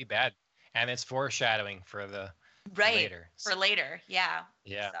 No, it'd be bad. And it's foreshadowing for the later. For later, yeah.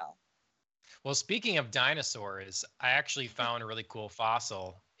 Yeah. So. Well, speaking of dinosaurs, I actually found a really cool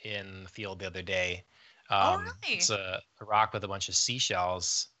fossil in the field the other day. Really? It's a rock with a bunch of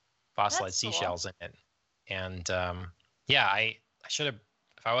seashells, fossilized seashells in it. And yeah, I should have,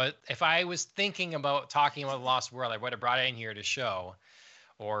 if I was thinking about talking about the Lost World, I would have brought it in here to show,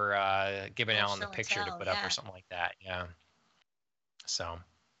 or given Alan the picture to put up or something like that. Yeah. So,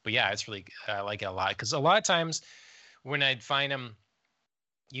 but yeah, it's really, I like it a lot, because a lot of times when I'd find them,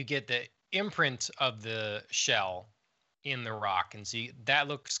 you get the imprint of the shell in the rock, and see, that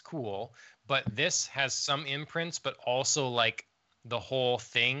looks cool. But this has some imprints, but also like the whole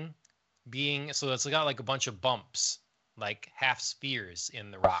thing being, so it's got like a bunch of bumps, like half spheres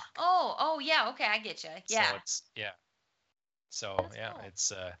in the rock. Oh yeah, okay, I get you. Yeah. So it's cool.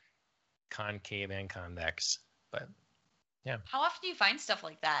 It's concave and convex, but yeah. How often do you find stuff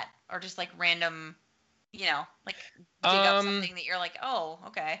like that, or just like random, like dig up something that you're like, oh,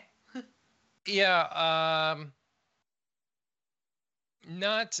 okay. Yeah,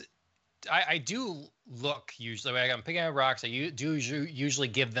 not. I do look usually. When I'm picking up rocks, I do usually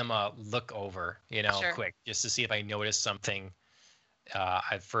give them a look over, quick, just to see if I notice something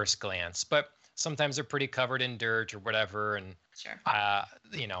at first glance. But sometimes they're pretty covered in dirt or whatever, and I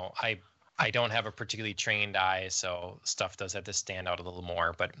don't have a particularly trained eye, so stuff does have to stand out a little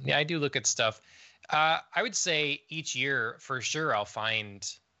more. But yeah, I do look at stuff. I would say each year for sure I'll find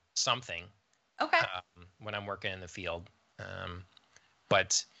something. Okay. When I'm working in the field,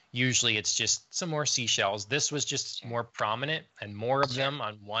 but usually it's just some more seashells. This was just more prominent and more of them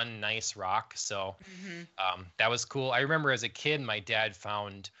on one nice rock. So that was cool. I remember as a kid, my dad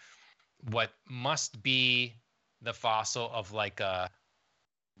found what must be the fossil of like a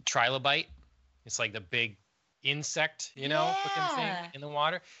trilobite. It's like the big insect, looking thing in the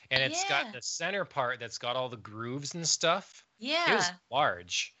water. And it's got the center part that's got all the grooves and stuff. Yeah. It was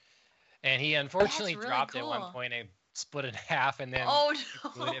large. And he unfortunately dropped it at one point. I split it in half and then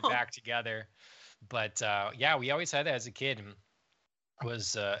glued it back together. But yeah, we always had that as a kid. And he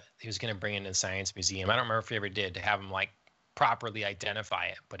was going to bring it in the science museum. I don't remember if he ever did, to have him like properly identify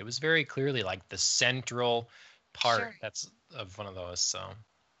it. But it was very clearly like the central part that's of one of those. So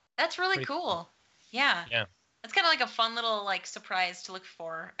that's really cool. Yeah. Yeah. It's kind of like a fun little like surprise to look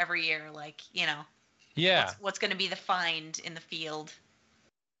for every year. Like, Yeah. What's going to be the find in the field.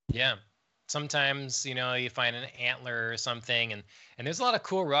 Yeah. Sometimes, you find an antler or something, and there's a lot of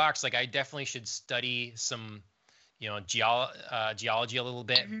cool rocks. Like I definitely should study some, geology a little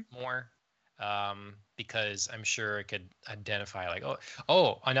bit more, because I'm sure I could identify like,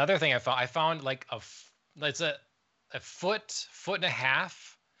 another thing I found like it's a foot and a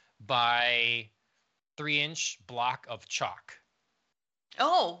half by 3-inch block of chalk.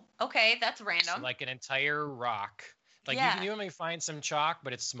 Oh, okay, that's random. So like an entire rock. Like you can normally find some chalk,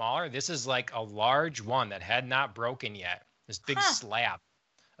 but it's smaller. This is like a large one that had not broken yet. This big slab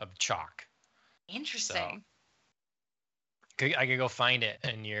of chalk. Interesting. So, I could go find it,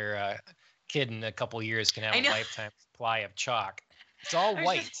 and your kid in a couple years can have a lifetime supply of chalk. It's all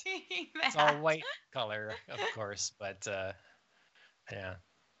white. It's all white color, of course, but yeah.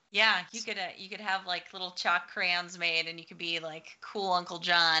 Yeah, you could have like little chalk crayons made, and you could be like cool Uncle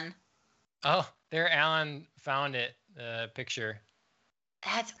John. Oh, there, Alan found it. Picture.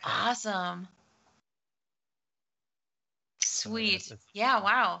 That's awesome. Sweet. Yeah,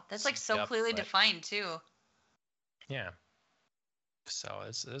 wow. That's like so clearly defined too. Yeah. So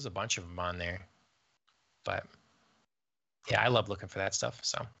there's a bunch of them on there. But yeah, I love looking for that stuff.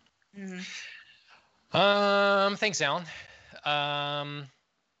 So thanks, Alan.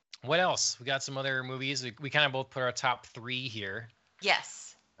 What else? We got some other movies. We kind of both put our top 3 here.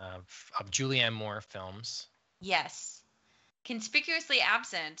 Yes. Of Julianne Moore films. Yes. Conspicuously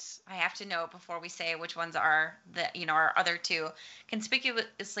absent, I have to note before we say which ones are our other 2.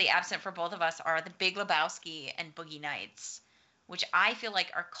 Conspicuously absent for both of us are The Big Lebowski and Boogie Nights, which I feel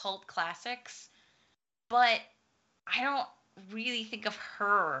like are cult classics, but I don't really think of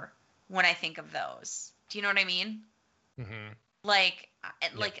her when I think of those. Do you know what I mean? Mm-hmm. Like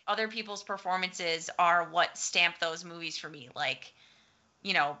other people's performances are what stamp those movies for me. Like,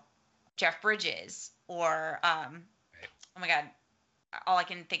 Jeff Bridges or oh my God, all I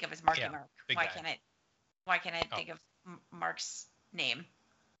can think of is Marky Mark. Why can't I think of Mark's name.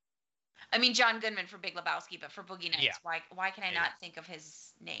 I mean John Goodman for Big Lebowski, but for Boogie Nights, why can I not think of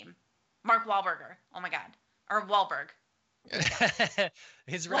his name? Mark Wahlberger. Oh my God. Or Wahlberg.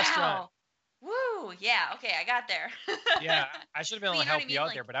 His restaurant. Woo! Yeah. Okay, I got there. Yeah, I should have been able to help you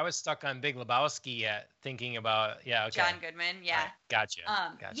out there, but I was stuck on Big Lebowski thinking about okay. John Goodman. Yeah. Right, gotcha.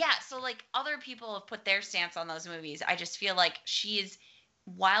 Yeah. So like other people have put their stance on those movies. I just feel like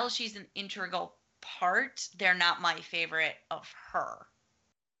while she's an integral part, they're not my favorite of her.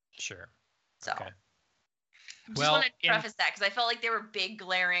 Sure. So. Okay. Just want to preface that because I felt like there were big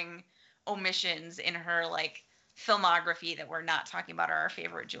glaring omissions in her like filmography that we're not talking about are our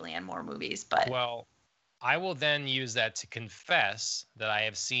favorite Julianne Moore movies. But I will then use that to confess that I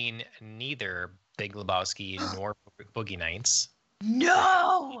have seen neither Big Lebowski nor Boogie Nights.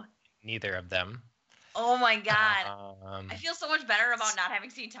 No, neither of them. Oh my God, I feel so much better about not having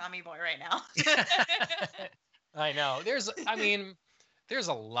seen Tommy Boy right now. I know. There's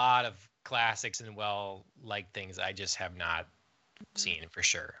a lot of classics and well-liked things I just have not seen for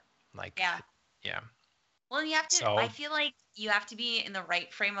sure. Like yeah. Well, you have to. I feel like you have to be in the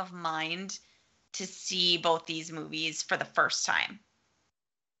right frame of mind to see both these movies for the first time.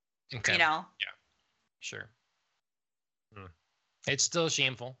 Okay. You know. Yeah. Sure. It's still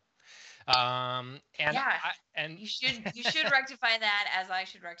shameful. And you should rectify that as I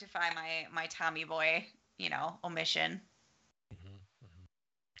should rectify my Tommy Boy, omission.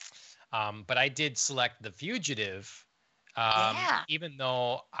 But I did select The Fugitive. Even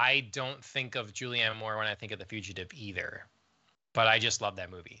though I don't think of Julianne Moore when I think of The Fugitive either, but I just love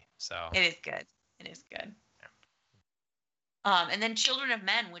that movie. So it is good. Yeah. And then Children of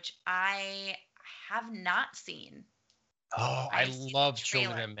Men, which I have not seen. Oh, I love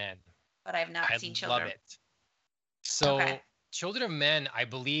Children of Men, but I've not seen Children. I love it. So Children of Men, I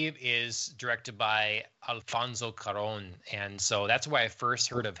believe, is directed by Alfonso Cuarón, and so that's why I first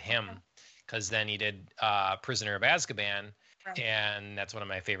heard of him. Because then he did Prisoner of Azkaban, and that's one of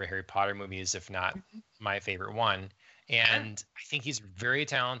my favorite Harry Potter movies, if not my favorite one. And I think he's very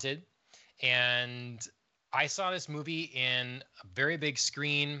talented. And I saw this movie in a very big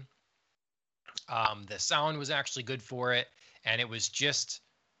screen. The sound was actually good for it, and it was just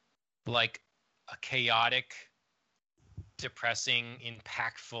like a chaotic, depressing,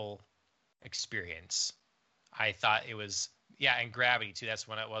 impactful experience. I thought it was. Yeah, and Gravity too. That's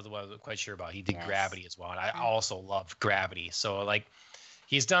what I wasn't quite sure about. He did Gravity as well, and I also love Gravity. So like,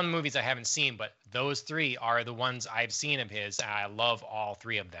 he's done movies I haven't seen, but those three are the ones I've seen of his, and I love all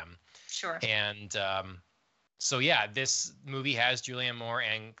three of them. Sure. And so yeah, this movie has Julianne Moore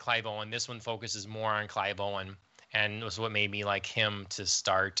and Clive Owen. This one focuses more on Clive Owen, and it was what made me like him to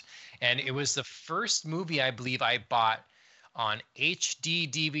start. And it was the first movie I believe I bought on HD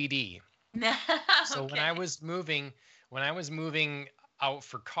DVD. So when I was moving out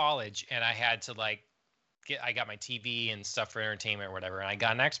for college and I had to I got my TV and stuff for entertainment or whatever, and I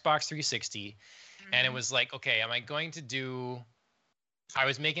got an Xbox 360, and it was like, okay, I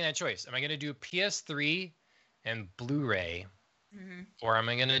was making that choice. Am I going to do PS3 and Blu-ray, or am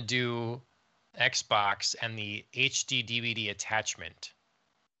I going to do Xbox and the HD DVD attachment?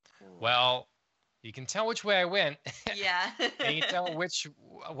 Cool. Well, you can tell which way I went. Yeah. And you can tell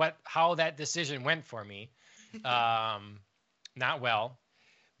how that decision went for me. Not well,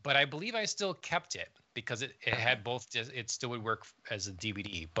 but I believe I still kept it because it had both. It still would work as a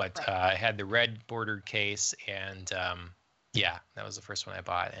DVD, but it had the red bordered case, and that was the first one I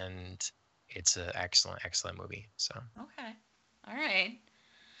bought, and it's an excellent movie. So okay, all right.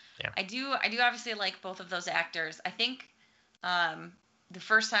 Yeah, I do obviously like both of those actors. I think the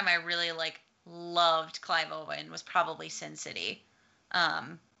first time I really loved Clive Owen was probably Sin City.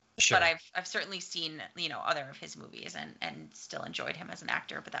 Sure. But I've certainly seen other of his movies and still enjoyed him as an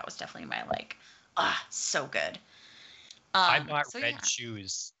actor. But that was definitely my so good. I bought red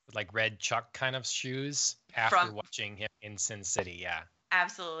shoes, like red Chuck kind of shoes, after watching him in Sin City. Yeah,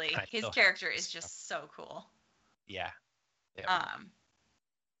 absolutely. His character is just so cool. Yeah.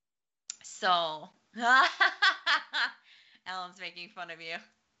 So, Alan's making fun of you.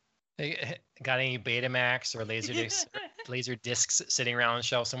 Got any Betamax or laser discs sitting around on the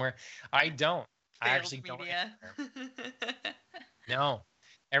shelf somewhere? I don't. I actually don't. No.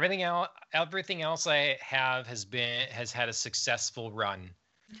 Everything else I have has had a successful run.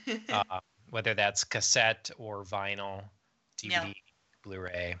 Whether that's cassette or vinyl, DVD,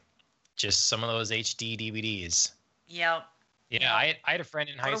 Blu-ray, just some of those HD DVDs. Yep. Yeah, I had a friend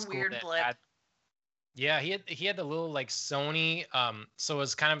in high school that had Yeah, he had the little like Sony. So it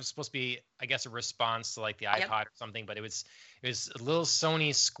was kind of supposed to be, I guess, a response to like the Yep. iPod or something, but it was a little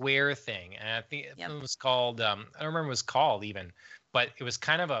Sony Square thing, and I think Yep. it was called. I don't remember what it was called even, but it was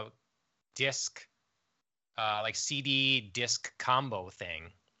kind of a disc, like CD disc combo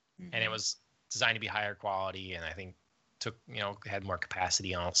thing, and it Mm-hmm. was designed to be higher quality, and I think took had more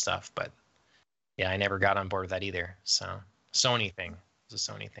capacity and all stuff. But yeah, I never got on board with that either. So Sony thing. It's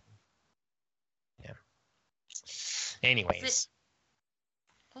a Sony thing. Yeah. Was it? Anyways.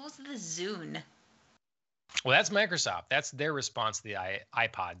 What was the Zune? Well, that's Microsoft. That's their response to the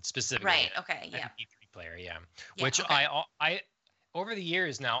iPod specifically. Right. Okay. Yeah. MP3 player, yeah. Yeah. Which Okay. I over the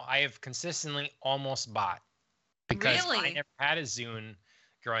years now I have consistently almost bought because I Really? never had a Zune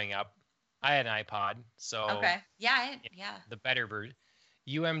growing up. I had an iPod, so Okay. Yeah. Yeah. the better version.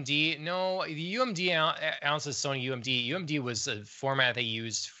 UMD, no, the UMD ounces Sony UMD. UMD was a format they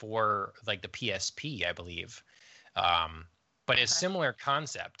used for like the PSP, I believe. But it's Okay. similar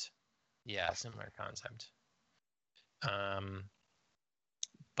concept. Yeah, similar concept. Um,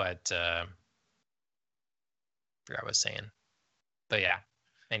 but forgot what I was saying. But yeah.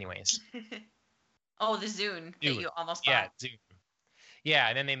 Anyways, Oh, the Zune that Zune. you almost Yeah, bought. Zune. Yeah,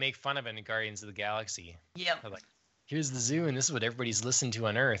 and then they make fun of it in Guardians of the Galaxy. Yep. They're like, "Here's the Zune. This is what everybody's listened to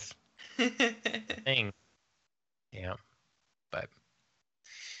on Earth." Thing. Yeah. But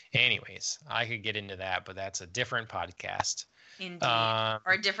anyways, I could get into that, but that's a different podcast. Indeed.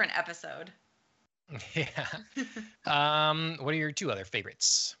 Or a different episode. Yeah. What are your two other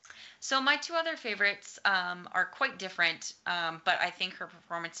favorites? So my two other favorites are quite different, but I think her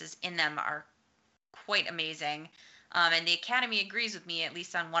performances in them are quite amazing. And the Academy agrees with me, at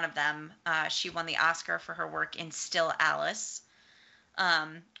least on one of them. She won the Oscar for her work in Still Alice,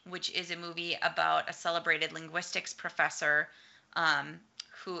 which is a movie about a celebrated linguistics professor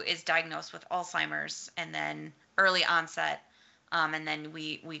who is diagnosed with Alzheimer's and then early onset. And then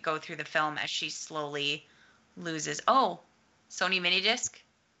we go through the film as she slowly loses. Oh, Sony Minidisc?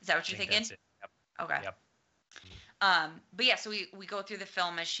 Is that what I you're think thinking? that's it. Yep. Okay. Yep. But yeah, so we go through the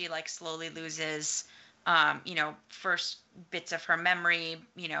film as she like slowly loses, first bits of her memory,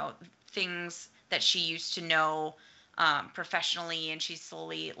 things that she used to know professionally, and she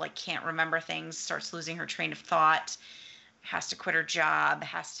slowly like can't remember things, starts losing her train of thought, has to quit her job,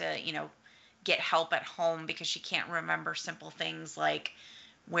 has to, get help at home because she can't remember simple things like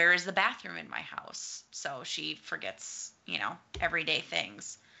where is the bathroom in my house. So she forgets, everyday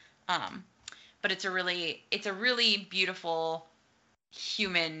things. Um, but it's a really beautiful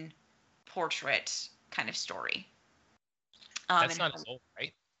human portrait kind of story. That's And not as old,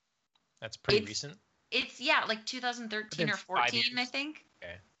 right? That's pretty it's recent. it's yeah, like 2013 Within or 5 14, I years. think.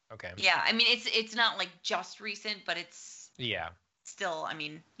 Okay. Okay. Yeah, I mean it's not like just recent, but it's Yeah. still, I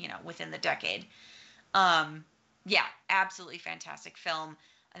mean, within the decade. Um, yeah, absolutely fantastic film.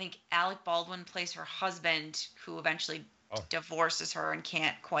 I think Alec Baldwin plays her husband, who eventually Oh, divorces her and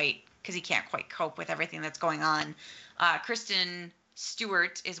because he can't quite cope with everything that's going on. Kristen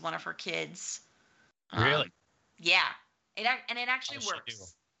Stewart is one of her kids. really? Yeah, and it How actually does she do?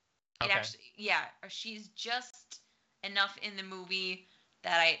 works. It Okay. actually, yeah, she's just enough in the movie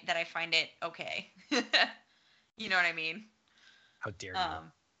that I find it okay. You know what I mean? How dare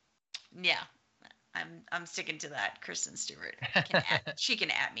you? Yeah, I'm sticking to that. Kristen Stewart she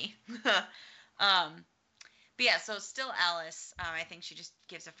can at me. um, but yeah, so still Alice. I think she just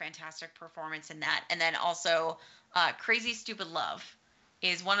gives a fantastic performance in that, and then also Crazy Stupid Love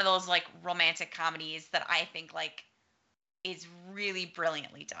is one of those like romantic comedies that I think like is really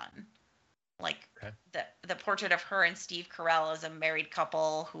brilliantly done. Like Okay. the portrait of her and Steve Carell as a married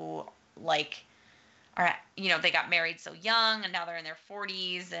couple who like are, they got married so young and now they're in their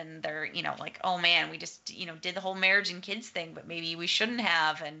 40s and they're, like, oh man, we just, did the whole marriage and kids thing, but maybe we shouldn't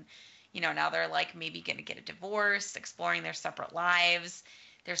have. And, now they're like maybe going to get a divorce, exploring their separate lives.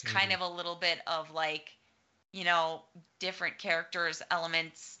 There's kind Mhm. of a little bit of like, different characters,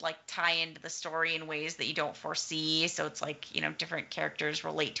 elements like tie into the story in ways that you don't foresee. So it's like, different characters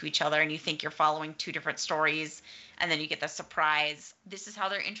relate to each other and you think you're following two different stories. And then you get the surprise. This is how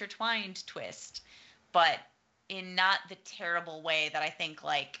they're intertwined twist, but in not the terrible way that I think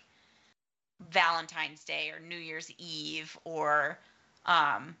like Valentine's Day or New Year's Eve or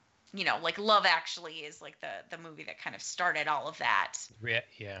like Love Actually is like the movie that kind of started all of that.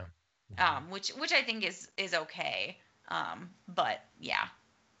 Yeah. Mhm. Which I think is okay. But yeah,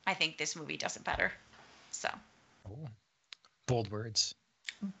 I think this movie does it better. So Oh, bold words.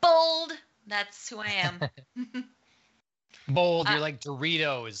 bold. That's who I am. Bold. uh, You're like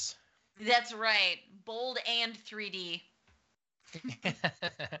Doritos. that's right. Bold and 3D.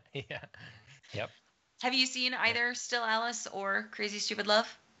 Yeah. Yep. Have you seen either Still Alice or Crazy Stupid Love?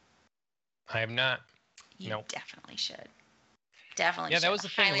 I have not. You Nope. definitely should. Definitely Yeah, should. that was the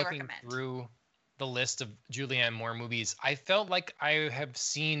thing. Highly Looking recommend. through the list of Julianne Moore movies, I felt like I have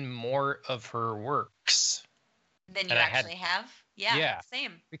seen more of her works Than you than I had. actually have? Yeah,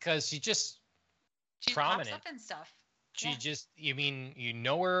 same. because she just She prominent. pops up and stuff. She just, you mean, you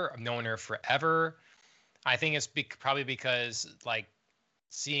know her, I've known her forever. I think it's probably because, like,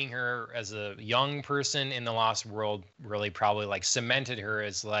 seeing her as a young person in The Lost World really probably, like, cemented her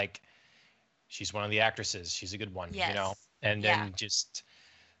as, like, she's one of the actresses. She's a good one, you know? And then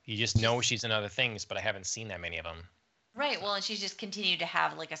you just know she's in other things, but I haven't seen that many of them. Right. So. Well, and she's just continued to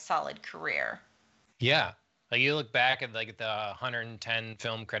have, like, a solid career. Yeah. Like, you look back at, like, the 110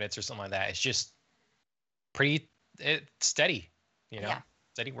 film credits or something like that. It's just pretty steady, you know? Yeah.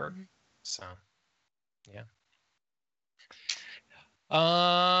 Steady work. Mm-hmm. So, yeah.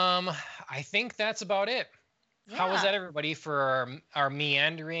 I think that's about it. Yeah. How was that, everybody, for our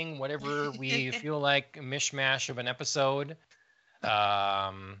meandering, whatever we feel like, mishmash of an episode?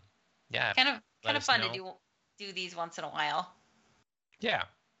 Yeah. Kind of fun to do these once in a while. Yeah,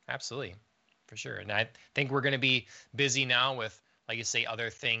 absolutely. For sure. And I think we're going to be busy now with, like you say, other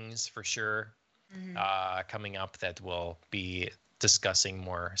things for sure coming up that we'll be discussing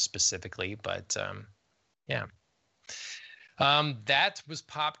more specifically. But yeah. That was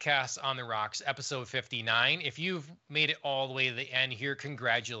Popcast on the Rocks, episode 59. If you've made it all the way to the end here,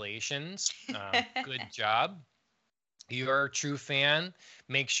 congratulations. Good job. You're a true fan.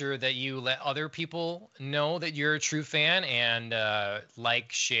 Make sure that you let other people know that you're a true fan, and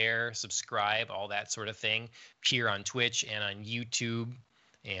like, share, subscribe, all that sort of thing here on Twitch and on YouTube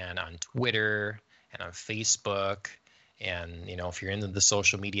and on Twitter and on Facebook. And, you know, if you're into the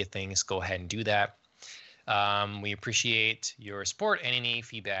social media things, go ahead and do that. We appreciate your support and any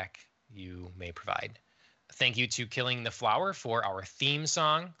feedback you may provide. Thank you to Killing the Flower for our theme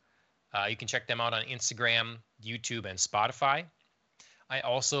song. You can check them out on Instagram, YouTube, and Spotify. I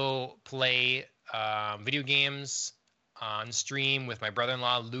also play video games on stream with my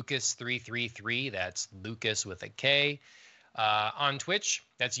brother-in-law, Lucas333. That's Lucas with a K. On Twitch.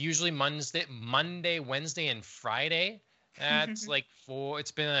 That's usually Monday, Wednesday, and Friday. That's like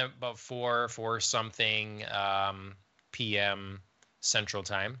it's been about 4 something p.m. Central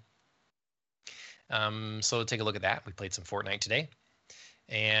Time. So take a look at that. We played some Fortnite today.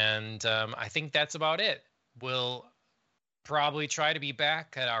 And I think that's about it. We'll probably try to be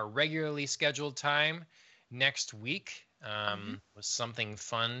back at our regularly scheduled time next week with something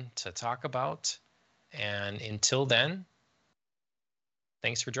fun to talk about. And until then,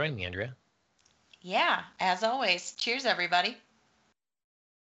 thanks for joining me, Andrea. Yeah, as always. Cheers, everybody.